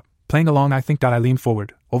figuring it out, playing along. I think. I leaned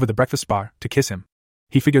forward, over the breakfast bar, to kiss him.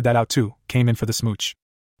 He figured that out too, came in for the smooch.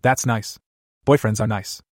 That's nice. Boyfriends are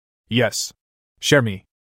nice. Yes. Share me.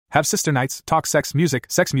 Have sister nights, talk sex music,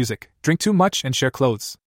 drink too much and share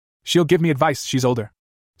clothes. She'll give me advice, she's older.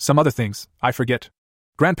 Some other things, I forget.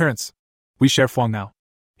 Grandparents. We share Phuong now.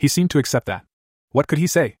 He seemed to accept that. What could he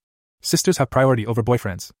say? Sisters have priority over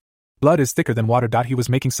boyfriends. Blood is thicker than water. He was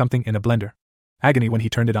making something in a blender. Agony when he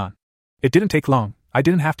turned it on. It didn't take long, I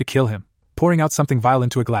didn't have to kill him. Pouring out something vile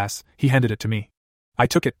into a glass, he handed it to me. I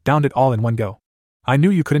took it, downed it all in one go. I knew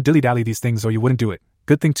you couldn't dilly-dally these things or you wouldn't do it.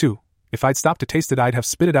 Good thing too, If I'd stopped to taste it, I'd have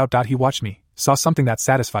spit it out. He watched me, saw something that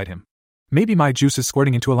satisfied him. Maybe my juices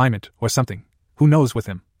squirting into alignment, or something. Who knows with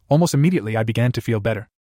him? Almost immediately I began to feel better.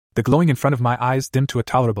 The glowing in front of my eyes dimmed to a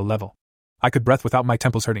tolerable level. I could breathe without my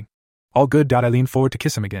temples hurting. All good. I leaned forward to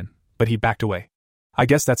kiss him again, but he backed away. I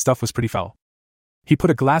guess that stuff was pretty foul. He put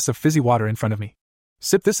a glass of fizzy water in front of me.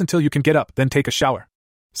 Sip this until you can get up, then take a shower.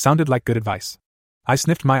 Sounded like good advice. I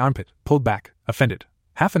sniffed my armpit, pulled back, offended.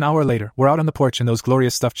 Half an hour later, we're out on the porch in those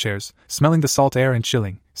glorious stuffed chairs, smelling the salt air and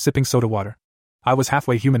chilling, sipping soda water. I was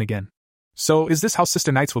halfway human again. So, is this how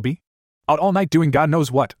sister nights will be? Out all night doing God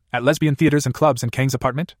knows what, at lesbian theaters and clubs in Kang's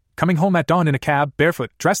apartment? Coming home at dawn in a cab,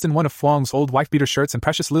 barefoot, dressed in one of Fwang's old wife-beater shirts and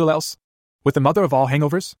precious little else? With the mother of all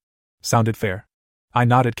hangovers? Sounded fair. I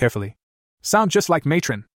nodded carefully. Sound just like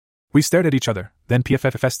matron. We stared at each other, then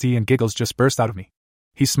PFFFST and giggles just burst out of me.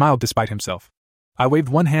 He smiled despite himself. I waved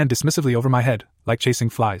one hand dismissively over my head, like chasing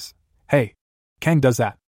flies. Hey. Kang does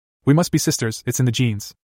that. We must be sisters, it's in the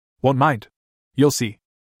genes. Won't mind. You'll see.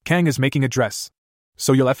 Kang is making a dress.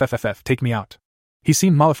 So you'll FFFF take me out. He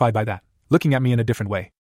seemed mollified by that, looking at me in a different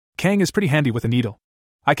way. Kang is pretty handy with a needle.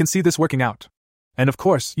 I can see this working out. And of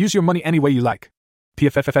course, use your money any way you like.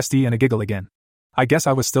 PFFFST and a giggle again. I guess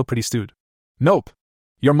I was still pretty stewed. Nope.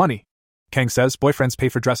 Your money. Kang says boyfriends pay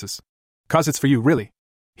for dresses. 'Cause it's for you, really.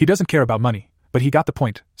 He doesn't care about money, but he got the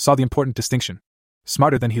point, saw the important distinction.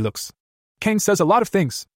 Smarter than he looks. Kang says a lot of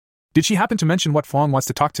things. Did she happen to mention what Fwang wants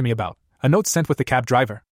to talk to me about? A note sent with the cab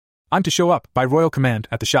driver. I'm to show up, by royal command,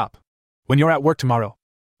 at the shop. When you're at work tomorrow.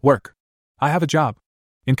 Work. I have a job.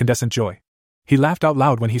 Incandescent joy. He laughed out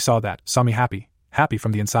loud when he saw that, saw me happy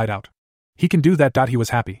from the inside out. He can do that. He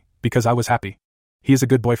was happy, because I was happy. He is a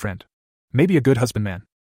good boyfriend. Maybe a good husbandman.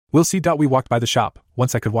 We'll see. We walked by the shop,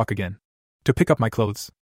 once I could walk again. To pick up my clothes.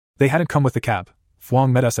 They hadn't come with the cab.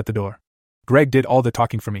 Fwang met us at the door. Greg did all the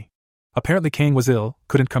talking for me. Apparently Kang was ill,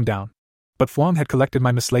 couldn't come down. But Fwang had collected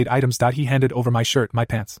my mislaid items. He handed over my shirt, my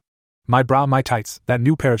pants, my bra, my tights, that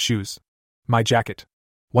new pair of shoes, my jacket.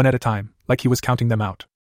 One at a time, like he was counting them out.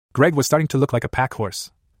 Greg was starting to look like a pack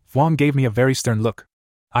horse. Fwang gave me a very stern look.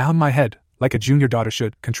 I hung my head, like a junior daughter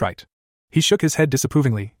should, contrite. He shook his head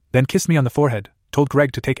disapprovingly, then kissed me on the forehead, told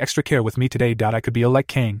Greg to take extra care with me today. I could be ill like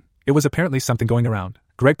Kang. It was apparently something going around.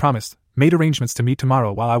 Greg promised, made arrangements to meet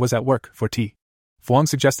tomorrow while I was at work, for tea. Fwang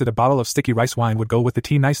suggested a bottle of sticky rice wine would go with the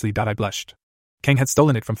tea nicely. I blushed. Kang had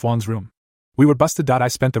stolen it from Fwang's room. We were busted. I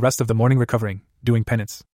spent the rest of the morning recovering, doing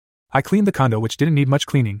penance. I cleaned the condo, which didn't need much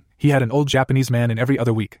cleaning. He had an old Japanese man in every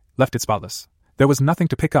other week, left it spotless. There was nothing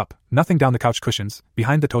to pick up, nothing down the couch cushions,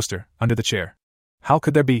 behind the toaster, under the chair. How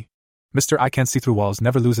could there be? Mr. I can't see through walls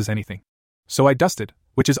never loses anything. So I dusted,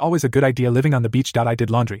 which is always a good idea living on the beach. I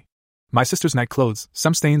did laundry. My sister's night clothes,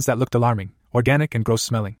 some stains that looked alarming, organic and gross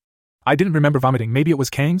smelling. I didn't remember vomiting. Maybe it was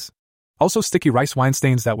Kang's? Also sticky rice wine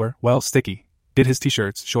stains that were, well, sticky. Did his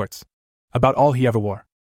t-shirts, shorts. About all he ever wore.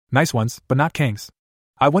 Nice ones, but not Kang's.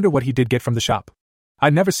 I wonder what he did get from the shop.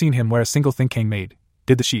 I'd never seen him wear a single thing Kang made.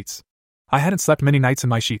 Did the sheets. I hadn't slept many nights in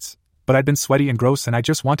my sheets, but I'd been sweaty and gross and I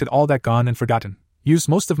just wanted all that gone and forgotten. Used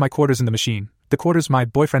most of my quarters in the machine, the quarters my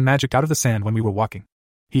boyfriend magicked out of the sand when we were walking.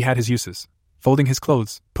 He had his uses. Folding his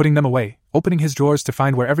clothes, putting them away, opening his drawers to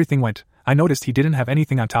find where everything went. I noticed he didn't have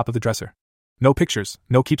anything on top of the dresser. No pictures,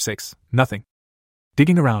 no keepsakes, nothing.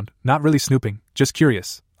 Digging around, not really snooping, just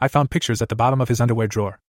curious, I found pictures at the bottom of his underwear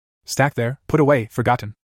drawer. Stacked there, put away,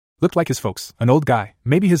 forgotten. Looked like his folks, an old guy,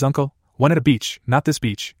 maybe his uncle, one at a beach, not this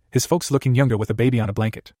beach, his folks looking younger with a baby on a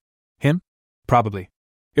blanket. Him? Probably.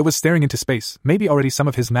 It was staring into space, maybe already some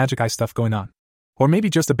of his magic eye stuff going on. Or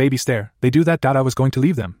maybe just a baby stare. They do that. I was going to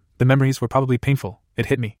leave them. The memories were probably painful. It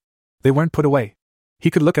hit me. They weren't put away.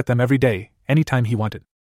 He could look at them every day, anytime he wanted.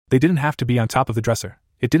 They didn't have to be on top of the dresser.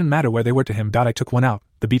 It didn't matter where they were to him. I took one out,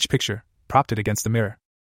 the beach picture, propped it against the mirror.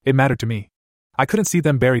 It mattered to me. I couldn't see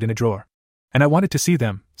them buried in a drawer. And I wanted to see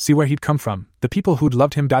them, see where he'd come from, the people who'd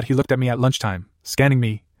loved him. He looked at me at lunchtime, scanning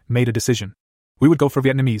me, made a decision. We would go for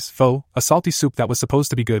Vietnamese pho, a salty soup that was supposed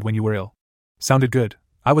to be good when you were ill. Sounded good.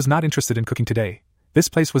 I was not interested in cooking today. This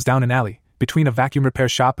place was down an alley, between a vacuum repair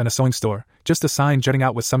shop and a sewing store, just a sign jutting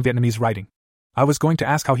out with some Vietnamese writing. I was going to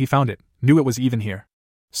ask how he found it, knew it was even here.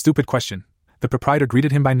 Stupid question. The proprietor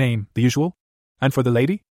greeted him by name, the usual? And for the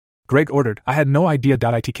lady? Greg ordered. I had no idea.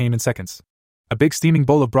 It came in seconds. A big steaming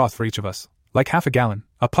bowl of broth for each of us, like half a gallon,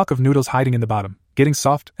 a puck of noodles hiding in the bottom, getting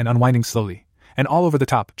soft and unwinding slowly, and all over the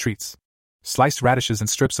top, treats. Sliced radishes and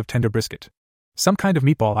strips of tender brisket. Some kind of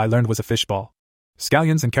meatball I learned was a fish ball.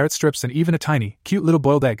 Scallions and carrot strips and even a tiny, cute little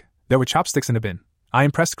boiled egg. There were chopsticks in a bin. I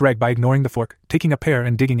impressed Greg by ignoring the fork, taking a pair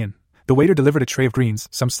and digging in. The waiter delivered a tray of greens,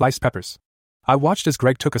 some sliced peppers. I watched as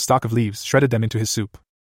Greg took a stalk of leaves, shredded them into his soup.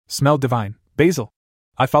 Smelled divine. Basil.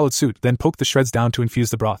 I followed suit, then poked the shreds down to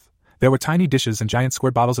infuse the broth. There were tiny dishes and giant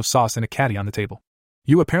square bottles of sauce in a caddy on the table.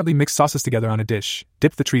 You apparently mixed sauces together on a dish,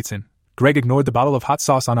 dipped the treats in. Greg ignored the bottle of hot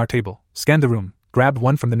sauce on our table, scanned the room, grabbed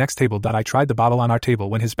one from the next table. I tried the bottle on our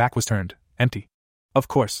table when his back was turned, empty. Of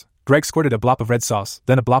course, Greg squirted a blop of red sauce,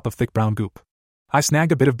 then a blop of thick brown goop. I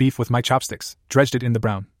snagged a bit of beef with my chopsticks, dredged it in the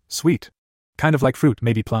brown, sweet. Kind of like fruit,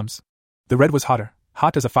 maybe plums. The red was hotter,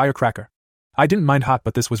 hot as a firecracker. I didn't mind hot,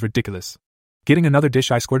 but this was ridiculous. Getting another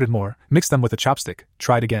dish, I squirted more, mixed them with a chopstick,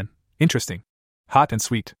 tried again. Interesting. Hot and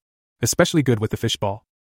sweet. Especially good with the fish ball.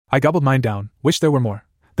 I gobbled mine down, wished there were more.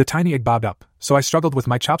 The tiny egg bobbed up, so I struggled with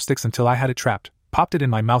my chopsticks until I had it trapped, popped it in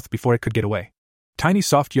my mouth before it could get away. Tiny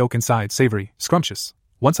soft yolk inside, savory, scrumptious.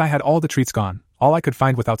 Once I had all the treats gone, all I could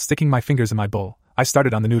find without sticking my fingers in my bowl, I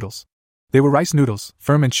started on the noodles. They were rice noodles,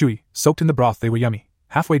 firm and chewy, soaked in the broth. They were yummy.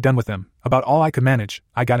 Halfway done with them, about all I could manage,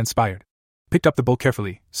 I got inspired. Picked up the bowl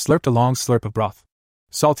carefully, slurped a long slurp of broth.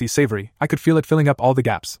 Salty, savory, I could feel it filling up all the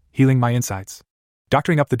gaps, healing my insides.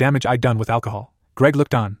 Doctoring up the damage I'd done with alcohol. Greg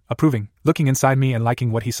looked on, approving, looking inside me and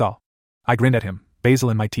liking what he saw. I grinned at him, basil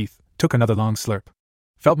in my teeth, took another long slurp.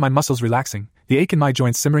 Felt my muscles relaxing, the ache in my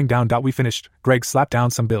joints simmering down. We finished. Greg slapped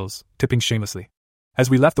down some bills, tipping shamelessly. As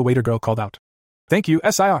we left, the waiter girl called out, "Thank you,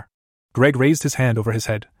 Sir." Greg raised his hand over his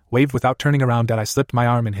head, waved without turning around. I slipped my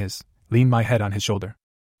arm in his, leaned my head on his shoulder.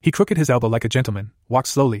 He crooked his elbow like a gentleman, walked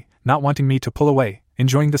slowly, not wanting me to pull away,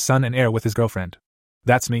 enjoying the sun and air with his girlfriend.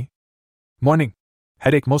 That's me. Morning.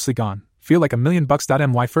 Headache mostly gone, feel like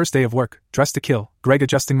 $1,000,000. My first day of work, dressed to kill. Greg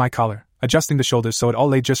adjusting my collar, adjusting the shoulders so it all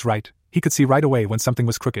lay just right. He could see right away when something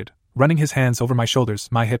was crooked, running his hands over my shoulders,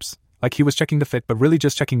 my hips, like he was checking the fit but really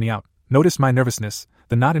just checking me out. Noticed my nervousness,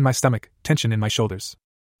 the knot in my stomach, tension in my shoulders.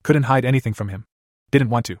 Couldn't hide anything from him. Didn't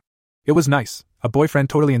want to. It was nice, a boyfriend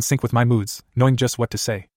totally in sync with my moods, knowing just what to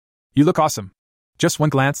say. You look awesome. Just one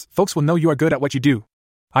glance, folks will know you are good at what you do.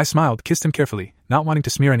 I smiled, kissed him carefully, not wanting to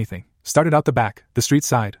smear anything. Started out the back, the street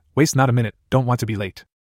side, waste not a minute, don't want to be late.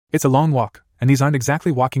 It's a long walk, and these aren't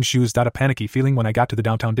exactly walking shoes. A panicky feeling when I got to the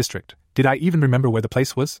downtown district. Did I even remember where the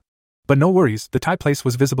place was? But no worries, the Thai place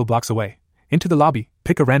was visible blocks away. Into the lobby,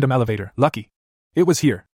 pick a random elevator, lucky. It was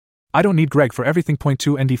here. I don't need Greg for everything. Point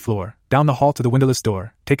 2 ND floor, down the hall to the windowless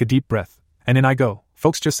door, take a deep breath, and in I go,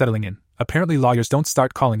 folks just settling in. Apparently lawyers don't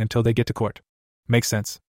start calling until they get to court. Makes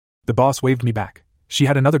sense. The boss waved me back. She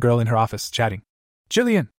had another girl in her office, chatting.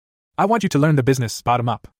 Jillian, I want you to learn the business, bottom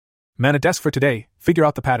up. Man a desk for today, figure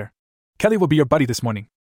out the pattern. Kelly will be your buddy this morning.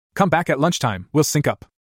 Come back at lunchtime, we'll sync up.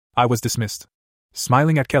 I was dismissed.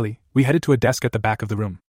 Smiling at Kelly, we headed to a desk at the back of the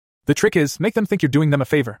room. The trick is, make them think you're doing them a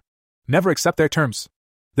favor. Never accept their terms.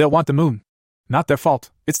 They'll want the moon. Not their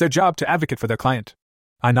fault, it's their job to advocate for their client.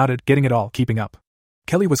 I nodded, getting it all, keeping up.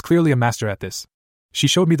 Kelly was clearly a master at this. She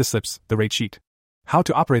showed me the slips, the rate sheet. How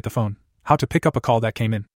to operate the phone, how to pick up a call that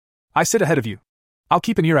came in. I sit ahead of you. I'll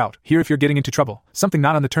keep an ear out, here if you're getting into trouble, something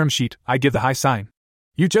not on the term sheet, I give the high sign.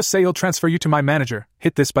 You just say I'll transfer you to my manager,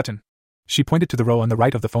 hit this button. She pointed to the row on the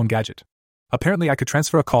right of the phone gadget. Apparently I could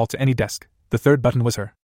transfer a call to any desk, the third button was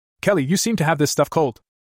her. Kelly, you seem to have this stuff cold.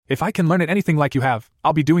 If I can learn it anything like you have,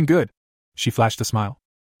 I'll be doing good. She flashed a smile.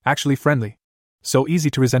 Actually friendly. So easy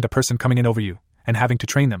to resent a person coming in over you, and having to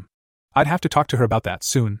train them. I'd have to talk to her about that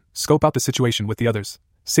soon, scope out the situation with the others.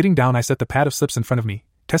 Sitting down, I set the pad of slips in front of me,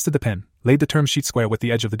 tested the pen, laid the term sheet square with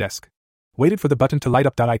the edge of the desk. Waited for the button to light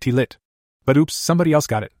up. It lit. But oops, somebody else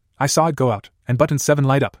got it. I saw it go out, and button 7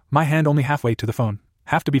 light up, my hand only halfway to the phone.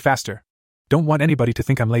 Have to be faster. Don't want anybody to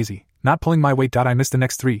think I'm lazy, not pulling my weight. I missed the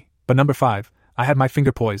next 3, but number 5, I had my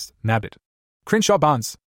finger poised, nabbed it. Crenshaw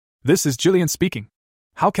Bonds. This is Jillian speaking.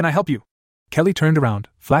 How can I help you? Kelly turned around,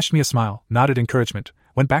 flashed me a smile, nodded encouragement,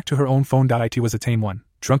 went back to her own phone. It was a tame one,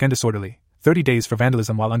 drunk and disorderly, 30 days for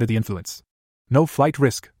vandalism while under the influence. No flight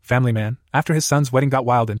risk, family man, after his son's wedding got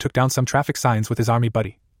wild and took down some traffic signs with his army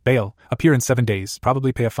buddy. Bail, appear in 7 days,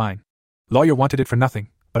 probably pay a fine. Lawyer wanted it for nothing,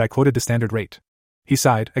 but I quoted the standard rate. He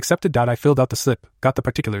sighed, accepted. I filled out the slip, got the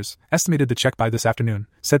particulars, estimated the check by this afternoon,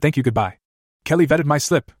 said thank you goodbye. Kelly vetted my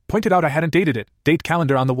slip, pointed out I hadn't dated it, date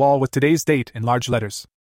calendar on the wall with today's date in large letters.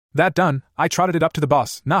 That done, I trotted it up to the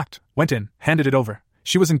boss, knocked, went in, handed it over.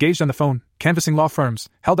 She was engaged on the phone, canvassing law firms,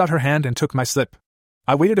 held out her hand and took my slip.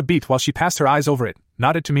 I waited a beat while she passed her eyes over it,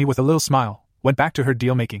 nodded to me with a little smile, went back to her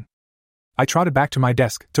deal-making. I trotted back to my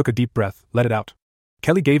desk, took a deep breath, let it out.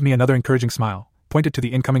 Kelly gave me another encouraging smile, pointed to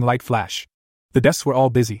the incoming light flash. The desks were all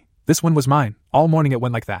busy, this one was mine, all morning it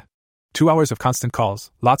went like that. 2 hours of constant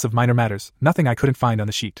calls, lots of minor matters, nothing I couldn't find on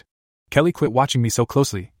the sheet. Kelly quit watching me so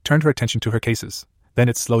closely, turned her attention to her cases. Then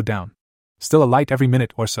it slowed down. Still a light every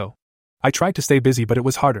minute or so. I tried to stay busy but it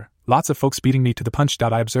was harder, lots of folks beating me to the punch.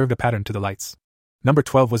 I observed a pattern to the lights. Number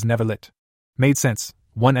 12 was never lit. Made sense,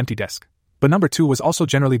 one empty desk. But number 2 was also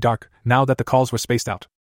generally dark, now that the calls were spaced out.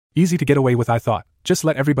 Easy to get away with, I thought, just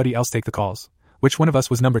let everybody else take the calls. Which one of us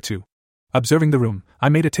was number 2? Observing the room, I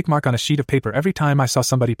made a tick mark on a sheet of paper every time I saw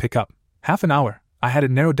somebody pick up. Half an hour, I had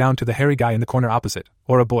it narrowed down to the hairy guy in the corner opposite,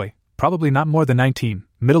 or a boy, probably not more than 19,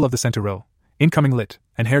 middle of the center row. Incoming lit,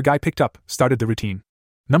 and hair guy picked up, started the routine.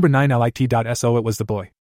 Number 9 lit.so, it was the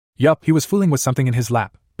boy. Yup, he was fooling with something in his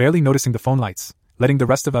lap, barely noticing the phone lights, letting the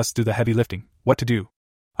rest of us do the heavy lifting. What to do?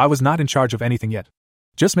 I was not in charge of anything yet.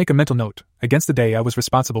 Just make a mental note, against the day I was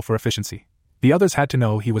responsible for efficiency. The others had to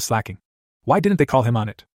know he was slacking. Why didn't they call him on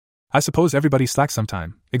it? I suppose everybody slacks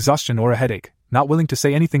sometime, exhaustion or a headache, not willing to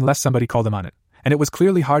say anything lest somebody call them on it, and it was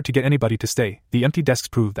clearly hard to get anybody to stay. The empty desks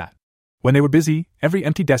proved that. When they were busy, every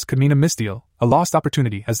empty desk could mean a misdeal, a lost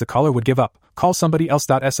opportunity, as the caller would give up, call somebody else.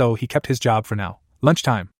 So he kept his job for now.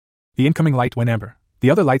 Lunchtime. The incoming light went amber.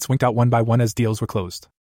 The other lights winked out one by one as deals were closed.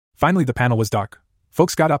 Finally the panel was dark.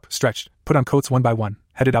 Folks got up, stretched, put on coats one by one,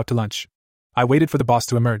 headed out to lunch. I waited for the boss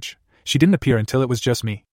to emerge. She didn't appear until it was just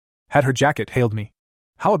me. Had her jacket hailed me.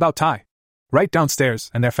 How about Thai? Right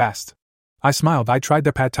downstairs, and they're fast. I smiled. I tried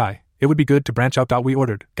their pad Thai. It would be good to branch out. We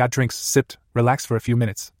ordered, got drinks, sipped, relaxed for a few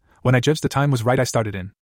minutes. When I judged the time was right, I started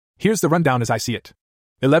in. Here's the rundown as I see it.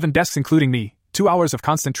 11 desks including me, 2 hours of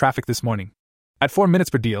constant traffic this morning. At 4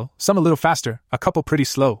 minutes per deal, some a little faster, a couple pretty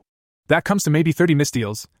slow. That comes to maybe 30 missed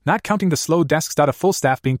deals, not counting the slow desks. A full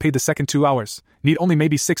staff being paid the second 2 hours, need only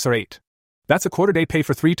maybe 6 or 8. That's a quarter day pay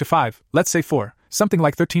for 3 to 5, let's say 4, something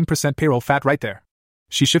like 13% payroll fat right there.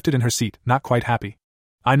 She shifted in her seat, not quite happy.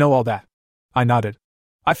 I know all that. I nodded.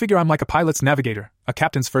 I figure I'm like a pilot's navigator, a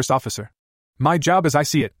captain's first officer. My job as I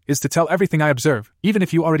see it, is to tell everything I observe, even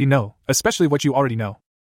if you already know, especially what you already know.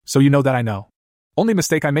 So you know that I know. Only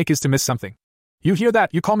mistake I make is to miss something. You hear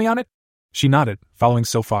that? You call me on it? She nodded, following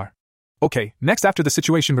so far. Okay, next after the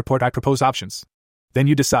situation report I propose options. Then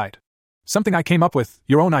you decide. Something I came up with,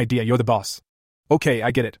 your own idea, you're the boss. Okay,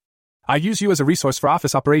 I get it. I use you as a resource for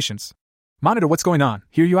office operations. Monitor what's going on,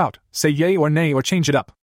 hear you out, say yay or nay or change it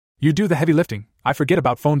up. You do the heavy lifting, I forget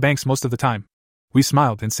about phone banks most of the time. We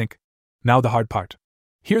smiled in sync. Now the hard part.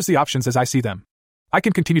 Here's the options as I see them. I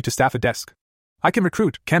can continue to staff a desk. I can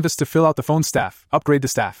recruit, canvas to fill out the phone staff, upgrade the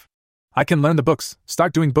staff. I can learn the books,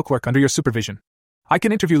 start doing bookwork under your supervision. I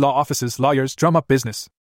can interview law offices, lawyers, drum up business.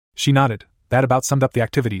 She nodded. That about summed up the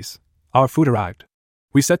activities. Our food arrived.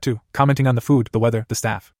 We set to, commenting on the food, the weather, the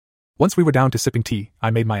staff. Once we were down to sipping tea,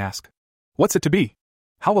 I made my ask. What's it to be?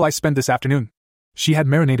 How will I spend this afternoon? She had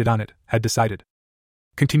marinated on it, had decided.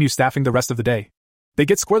 Continue staffing the rest of the day. They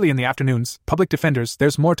get squirrely in the afternoons, public defenders,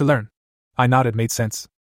 there's more to learn. I nodded, made sense.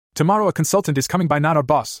 Tomorrow a consultant is coming by, not our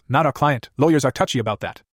boss, not our client, lawyers are touchy about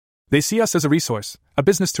that. They see us as a resource, a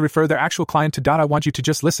business to refer their actual client to. I want you to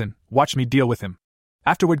just listen, watch me deal with him.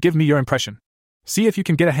 Afterward give me your impression. See if you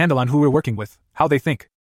can get a handle on who we're working with, how they think.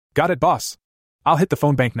 Got it, boss. I'll hit the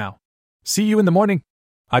phone bank now. See you in the morning.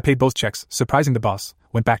 I paid both checks, surprising the boss,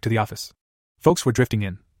 went back to the office. Folks were drifting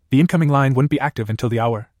in. The incoming line wouldn't be active until the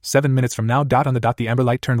hour, 7 minutes from now. On the dot the amber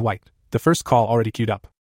light turned white, the first call already queued up.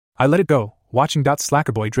 I let it go, watching.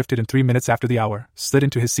 Slackerboy drifted in 3 minutes after the hour, slid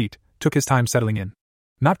into his seat, took his time settling in.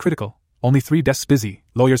 Not critical, only 3 desks busy,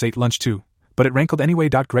 lawyers ate lunch too, but it rankled anyway.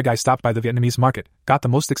 Greg I stopped by the Vietnamese market, got the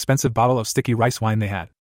most expensive bottle of sticky rice wine they had.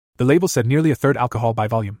 The label said nearly a third alcohol by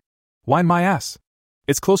volume. Wine my ass.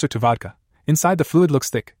 It's closer to vodka. Inside the fluid looks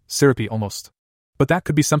thick, syrupy almost. But that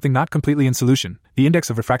could be something not completely in solution, the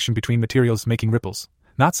index of refraction between materials making ripples.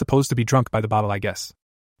 Not supposed to be drunk by the bottle, I guess.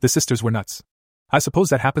 The sisters were nuts. I suppose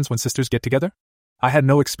that happens when sisters get together? I had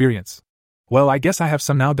no experience. Well, I guess I have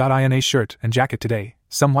some now. In a shirt and jacket today,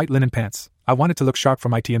 some white linen pants. I wanted to look sharp for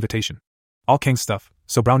my tea invitation. All King stuff,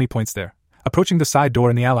 so brownie points there. Approaching the side door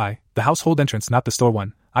in the alley, the household entrance, not the store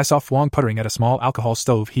one, I saw Phuong puttering at a small alcohol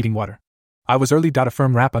stove heating water. I was early. A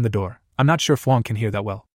firm rap on the door. I'm not sure Phuong can hear that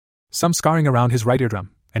well. Some scarring around his right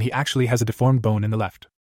eardrum, and he actually has a deformed bone in the left.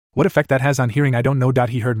 What effect that has on hearing I don't know.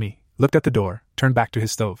 He heard me, looked at the door, turned back to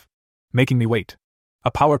his stove. Making me wait.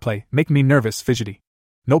 A power play, making me nervous, fidgety.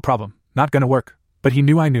 No problem, not gonna work, but he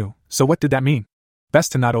knew I knew, so what did that mean?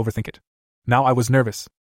 Best to not overthink it. Now I was nervous.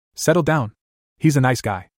 Settle down. He's a nice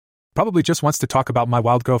guy. Probably just wants to talk about my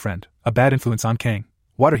wild girlfriend, a bad influence on Kang.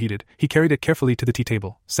 Water heated, he carried it carefully to the tea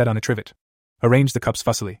table, set on a trivet. Arranged the cups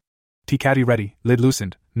fussily. Tea caddy ready, lid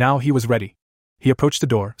loosened, now he was ready. He approached the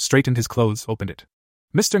door, straightened his clothes, opened it.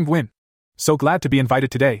 Mr. Nguyen. So glad to be invited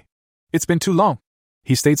today. It's been too long.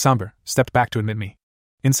 He stayed somber, stepped back to admit me.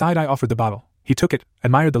 Inside I offered the bottle. He took it,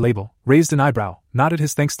 admired the label, raised an eyebrow, nodded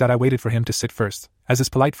his thanks. I waited for him to sit first, as is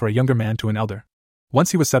polite for a younger man to an elder.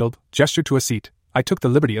 Once he was settled, gestured to a seat, I took the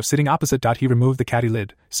liberty of sitting opposite. He removed the caddy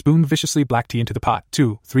lid, spooned viciously black tea into the pot,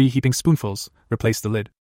 2-3 heaping spoonfuls, replaced the lid.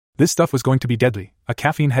 This stuff was going to be deadly, a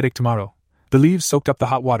caffeine headache tomorrow. The leaves soaked up the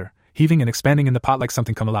hot water, heaving and expanding in the pot like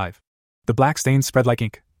something come alive. The black stains spread like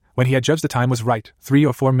ink. When he had judged the time was right, 3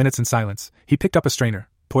 or 4 minutes in silence, he picked up a strainer,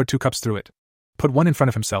 poured 2 cups through it. Put one in front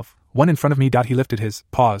of himself, one in front of me. He lifted his,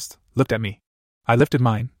 paused, looked at me. I lifted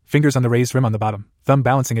mine, fingers on the raised rim on the bottom, thumb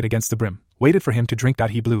balancing it against the brim, waited for him to drink.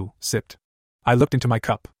 He blew, sipped. I looked into my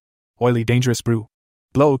cup. Oily, dangerous brew.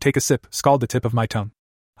 Blow, take a sip, scald the tip of my tongue.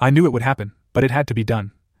 I knew it would happen, but it had to be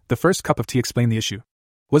done. The first cup of tea explained the issue.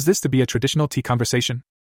 Was this to be a traditional tea conversation?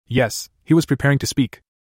 Yes, he was preparing to speak.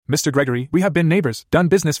 Mr. Gregory, we have been neighbors, done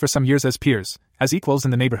business for some years as peers, as equals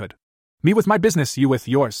in the neighborhood. Me with my business, you with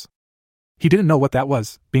yours. He didn't know what that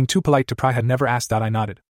was, being too polite to pry had never asked. I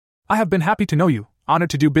nodded. I have been happy to know you, honored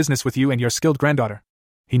to do business with you and your skilled granddaughter.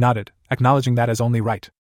 He nodded, acknowledging that as only right.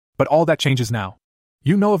 But all that changes now.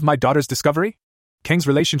 You know of my daughter's discovery? Kang's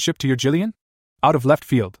relationship to your Jillian? Out of left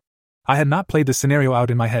field. I had not played this scenario out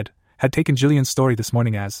in my head, had taken Jillian's story this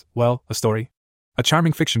morning as, well, a story. A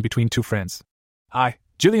charming fiction between two friends.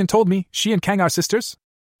 Jillian told me, she and Kang are sisters?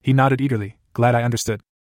 He nodded eagerly, glad I understood.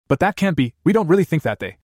 But that can't be, we don't really think that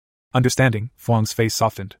they. Understanding, Fuang's face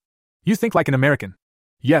softened. You think like an American.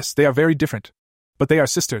 Yes, they are very different. But they are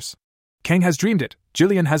sisters. Kang has dreamed it,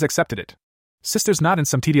 Jillian has accepted it. Sisters not in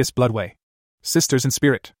some tedious blood way. Sisters in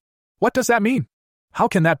spirit. What does that mean? How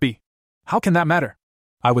can that be? How can that matter?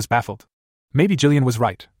 I was baffled. Maybe Jillian was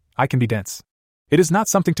right, I can be dense. It is not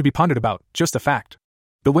something to be pondered about, just a fact.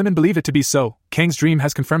 The women believe it to be so, Kang's dream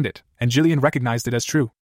has confirmed it, and Jillian recognized it as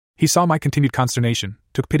true. He saw my continued consternation,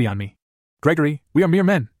 took pity on me. Gregory, we are mere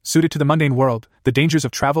men, suited to the mundane world, the dangers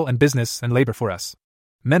of travel and business and labor for us.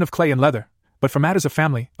 Men of clay and leather, but for matters of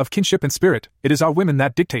family, of kinship and spirit, it is our women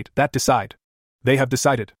that dictate, that decide. They have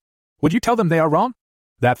decided. Would you tell them they are wrong?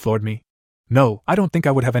 That floored me. No, I don't think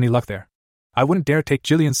I would have any luck there. I wouldn't dare take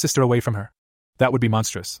Jillian's sister away from her. That would be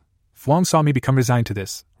monstrous. Fuang saw me become resigned to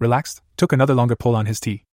this, relaxed, took another longer pull on his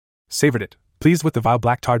tea. Savored it, pleased with the vile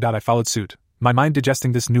black tar. I followed suit, my mind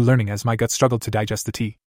digesting this new learning as my gut struggled to digest the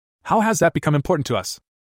tea. How has that become important to us?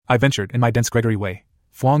 I ventured in my dense Gregory way.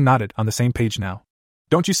 Fuang nodded, on the same page now.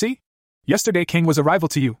 Don't you see? Yesterday Kang was a rival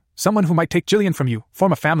to you, someone who might take Jillian from you,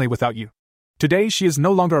 form a family without you. Today she is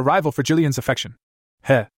no longer a rival for Jillian's affection.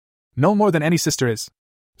 Heh. No more than any sister is.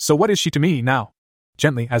 So what is she to me now?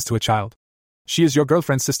 Gently, as to a child. She is your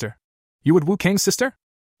girlfriend's sister. You would woo Kang's sister?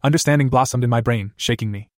 Understanding blossomed in my brain,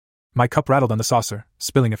 shaking me. My cup rattled on the saucer,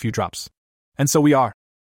 spilling a few drops. And so we are.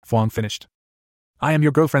 Fuang finished. I am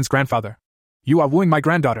your girlfriend's grandfather. You are wooing my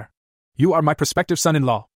granddaughter. You are my prospective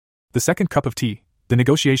son-in-law. The second cup of tea, the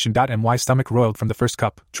negotiation. My stomach roiled from the first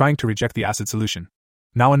cup, trying to reject the acid solution.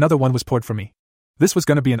 Now another one was poured for me. This was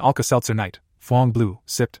gonna be an Alka-Seltzer night. Fuang blew,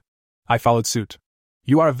 sipped. I followed suit.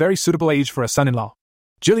 You are a very suitable age for a son-in-law.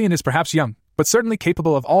 Jillian is perhaps young, but certainly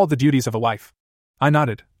capable of all the duties of a wife. I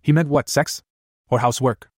nodded. He meant what, sex? Or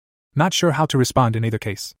housework? Not sure how to respond in either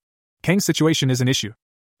case. Kang's situation is an issue.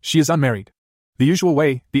 She is unmarried. The usual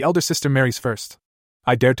way, the elder sister marries first.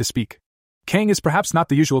 I dared to speak. Kang is perhaps not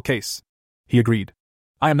the usual case. He agreed.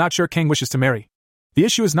 I am not sure Kang wishes to marry. The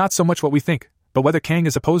issue is not so much what we think, but whether Kang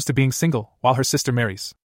is opposed to being single while her sister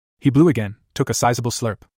marries. He blew again, took a sizable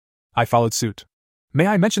slurp. I followed suit. May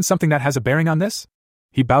I mention something that has a bearing on this?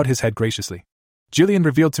 He bowed his head graciously. Jillian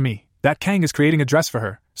revealed to me that Kang is creating a dress for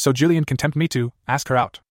her, so Jillian can tempt me to ask her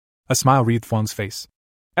out. A smile wreathed Fuang's face.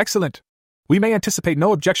 Excellent. We may anticipate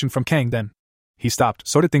no objection from Kang then. He stopped,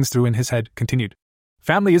 sorted things through in his head, continued.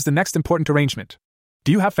 Family is the next important arrangement.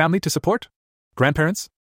 Do you have family to support? Grandparents?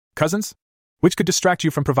 Cousins? Which could distract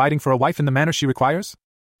you from providing for a wife in the manner she requires?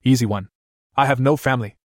 Easy one. I have no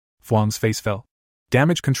family. Fuang's face fell.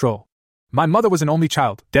 Damage control. My mother was an only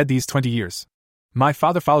child, dead these 20 years. My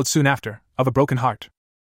father followed soon after, of a broken heart.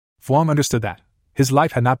 Fuang understood that. His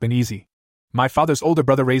life had not been easy. My father's older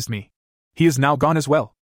brother raised me. He is now gone as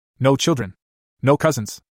well. No children. No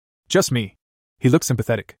cousins. Just me. He looked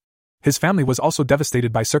sympathetic. His family was also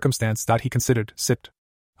devastated by circumstance. He considered, sipped.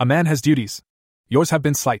 A man has duties. Yours have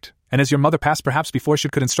been slight, and as your mother passed perhaps before she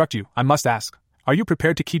could instruct you, I must ask, are you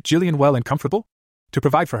prepared to keep Jillian well and comfortable? To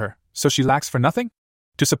provide for her, so she lacks for nothing?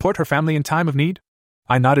 To support her family in time of need?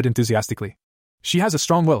 I nodded enthusiastically. She has a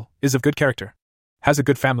strong will, is of good character. Has a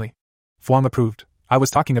good family. Fuang approved. I was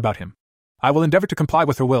talking about him. I will endeavor to comply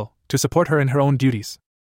with her will, to support her in her own duties.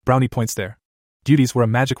 Brownie points there. Duties were a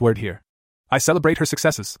magic word here. I celebrate her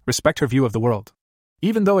successes, respect her view of the world.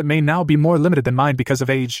 Even though it may now be more limited than mine because of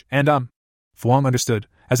age, and Fuang understood.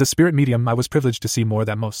 As a spirit medium I was privileged to see more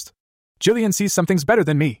than most. Jillian sees some things better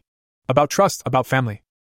than me. About trust, about family.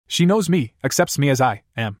 She knows me, accepts me as I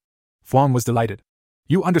am. Fuang was delighted.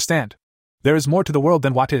 You understand. There is more to the world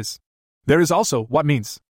than what is. There is also what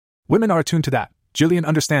means. Women are attuned to that. Jillian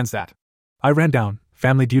understands that. I ran down,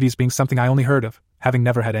 family duties being something I only heard of, having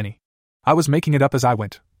never had any. I was making it up as I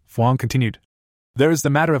went. Fuang continued. There is the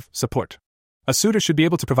matter of support. A suitor should be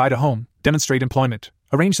able to provide a home, demonstrate employment,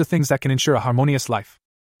 arrange the things that can ensure a harmonious life.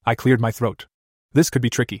 I cleared my throat. This could be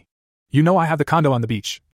tricky. You know I have the condo on the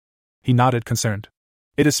beach. He nodded, concerned.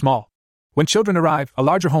 It is small. When children arrive, a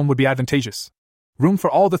larger home would be advantageous. Room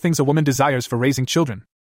for all the things a woman desires for raising children.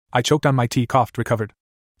 I choked on my tea, coughed, recovered.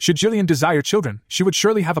 Should Jillian desire children, she would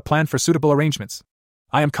surely have a plan for suitable arrangements.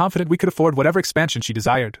 I am confident we could afford whatever expansion she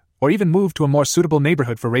desired, or even move to a more suitable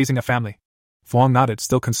neighborhood for raising a family. Fuang nodded,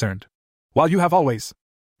 still concerned. While you have always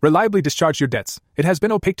reliably discharged your debts, it has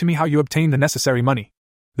been opaque to me how you obtained the necessary money.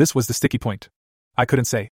 This was the sticky point. I couldn't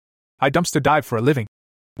say. I dumpster dive for a living.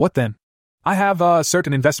 What then? I have,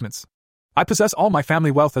 certain investments. I possess all my family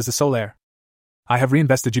wealth as the sole heir. I have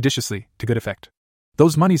reinvested judiciously, to good effect.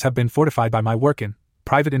 Those monies have been fortified by my work in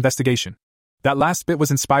private investigation. That last bit was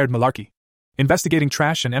inspired malarkey. Investigating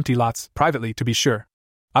trash and empty lots, privately to be sure.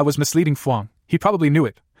 I was misleading Fuang, he probably knew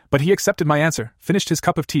it, but he accepted my answer, finished his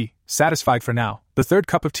cup of tea, satisfied for now. The third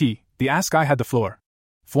cup of tea, the ask I had the floor.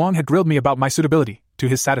 Fuang had grilled me about my suitability, to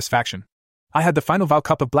his satisfaction. I had the final vow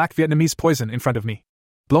cup of black Vietnamese poison in front of me.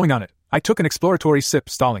 Blowing on it, I took an exploratory sip,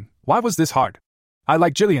 stalling. Why was this hard? I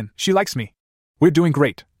like Jillian, she likes me. We're doing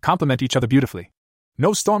great, complement each other beautifully.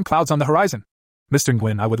 No storm clouds on the horizon. Mr.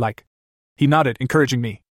 Nguyen, I would like. He nodded, encouraging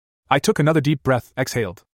me. I took another deep breath,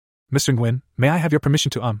 exhaled. Mr. Nguyen, may I have your permission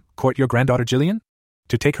to, court your granddaughter Jillian?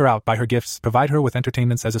 To take her out, buy her gifts, provide her with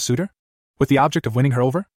entertainments as a suitor? With the object of winning her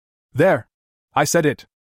over? There. I said it.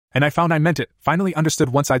 And I found I meant it, finally understood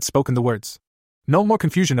once I'd spoken the words. No more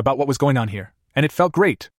confusion about what was going on here, and it felt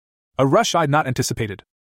great. A rush I'd not anticipated.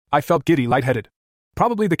 I felt giddy, lightheaded.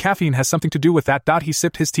 Probably the caffeine has something to do with that. He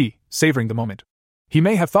sipped his tea, savoring the moment. He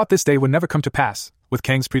may have thought this day would never come to pass, with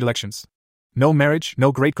Kang's predilections. No marriage,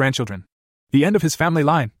 no great-grandchildren. The end of his family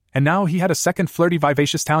line, and now he had a second flirty,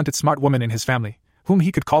 vivacious, talented, smart woman in his family, whom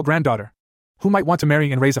he could call granddaughter. Who might want to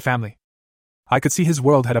marry and raise a family. I could see his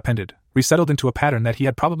world had upended, resettled into a pattern that he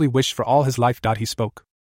had probably wished for all his life. He spoke.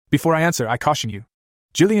 Before I answer, I caution you.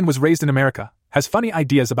 Jillian was raised in America, has funny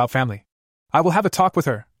ideas about family. I will have a talk with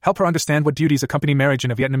her, help her understand what duties accompany marriage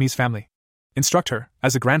in a Vietnamese family. Instruct her,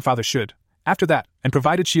 as a grandfather should. After that, and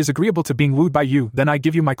provided she is agreeable to being wooed by you, then I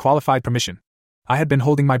give you my qualified permission. I had been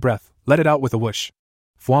holding my breath, let it out with a whoosh.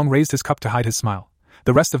 Fuang raised his cup to hide his smile.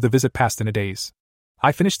 The rest of the visit passed in a daze.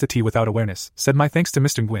 I finished the tea without awareness, said my thanks to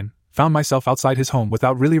Mr. Nguyen, found myself outside his home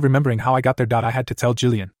without really remembering how I got there. I had to tell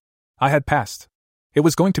Jillian. I had passed. It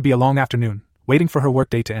was going to be a long afternoon, waiting for her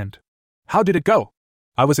workday to end. How did it go?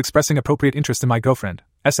 I was expressing appropriate interest in my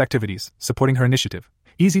girlfriend's activities, supporting her initiative.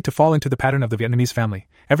 Easy to fall into the pattern of the Vietnamese family,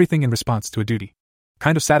 everything in response to a duty.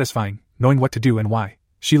 Kind of satisfying, knowing what to do and why.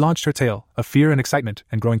 She launched her tale of fear and excitement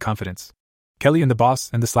and growing confidence. Kelly and the boss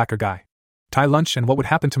and the slacker guy. Thai lunch and what would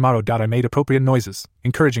happen tomorrow. I made appropriate noises,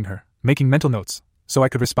 encouraging her, making mental notes, so I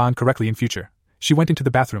could respond correctly in future. She went into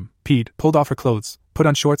the bathroom, peed, pulled off her clothes, put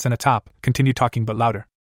on shorts and a top, continued talking but louder.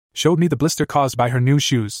 Showed me the blister caused by her new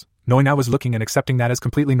shoes, knowing I was looking and accepting that as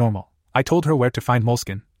completely normal. I told her where to find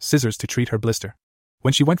moleskin, scissors to treat her blister.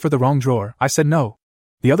 When she went for the wrong drawer, I said no.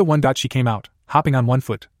 The other one. She came out, hopping on one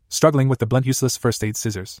foot, struggling with the blunt, useless first aid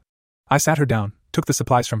scissors. I sat her down, took the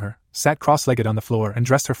supplies from her, sat cross-legged on the floor and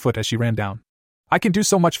dressed her foot as she ran down. I can do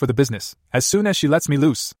so much for the business, as soon as she lets me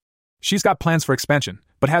loose. She's got plans for expansion,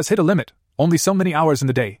 but has hit a limit, only so many hours in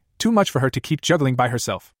the day, too much for her to keep juggling by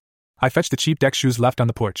herself. I fetched the cheap deck shoes left on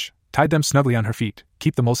the porch, tied them snugly on her feet,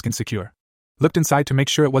 keep the moleskin secure. Looked inside to make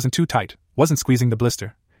sure it wasn't too tight, wasn't squeezing the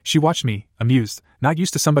blister. She watched me, amused, not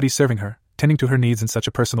used to somebody serving her, tending to her needs in such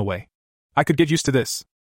a personal way. I could get used to this.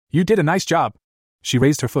 You did a nice job. She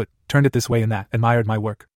raised her foot, turned it this way and that, admired my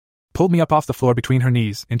work. Pulled me up off the floor between her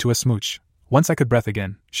knees, into a smooch. Once I could breath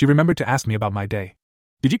again, she remembered to ask me about my day.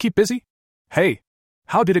 Did you keep busy? Hey!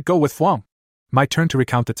 How did it go with Fuang? My turn to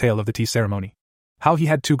recount the tale of the tea ceremony. How he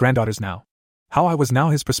had 2 granddaughters now. How I was now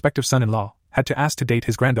his prospective son-in-law, had to ask to date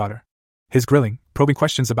his granddaughter. His grilling, probing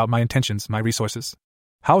questions about my intentions, my resources.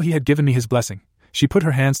 How he had given me his blessing. She put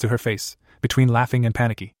her hands to her face, between laughing and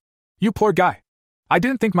panicky. You poor guy. I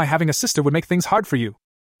didn't think my having a sister would make things hard for you.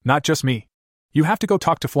 Not just me. You have to go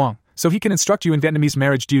talk to Fuang, so he can instruct you in Vietnamese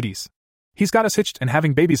marriage duties. He's got us hitched and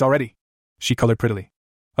having babies already. She colored prettily.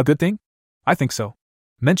 A good thing? I think so.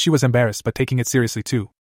 Meant she was embarrassed but taking it seriously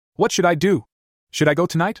too. What should I do? Should I go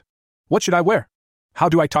tonight? What should I wear? How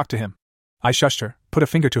do I talk to him? I shushed her, put a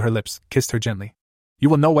finger to her lips, kissed her gently. You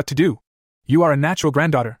will know what to do. You are a natural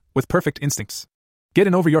granddaughter, with perfect instincts. Get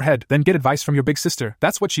in over your head, then get advice from your big sister,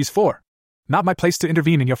 that's what she's for. Not my place to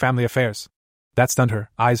intervene in your family affairs. That stunned her,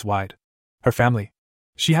 eyes wide. Her family.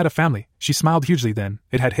 She had a family, she smiled hugely then,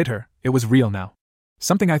 it had hit her, it was real now.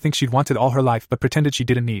 Something I think she'd wanted all her life but pretended she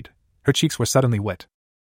didn't need. Her cheeks were suddenly wet.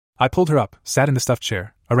 I pulled her up, sat in the stuffed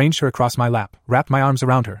chair, arranged her across my lap, wrapped my arms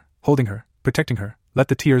around her, holding her, protecting her, let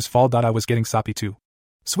the tears fall. I was getting soppy too.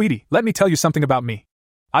 Sweetie, let me tell you something about me.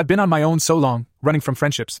 I've been on my own so long, running from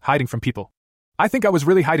friendships, hiding from people. I think I was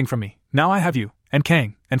really hiding from me. Now I have you, and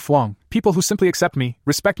Kang, and Fwong, people who simply accept me,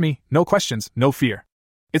 respect me, no questions, no fear.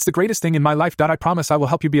 It's the greatest thing in my life. I promise I will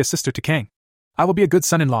help you be a sister to Kang. I will be a good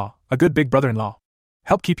son-in-law, a good big brother-in-law.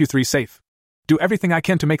 Help keep you three safe. Do everything I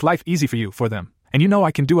can to make life easy for you, for them, and you know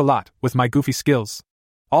I can do a lot, with my goofy skills.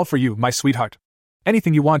 All for you, my sweetheart.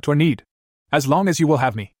 Anything you want or need. As long as you will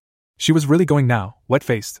have me. She was really going now,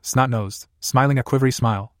 wet-faced, snot-nosed, smiling a quivery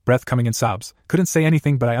smile, breath coming in sobs, couldn't say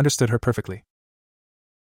anything but I understood her perfectly.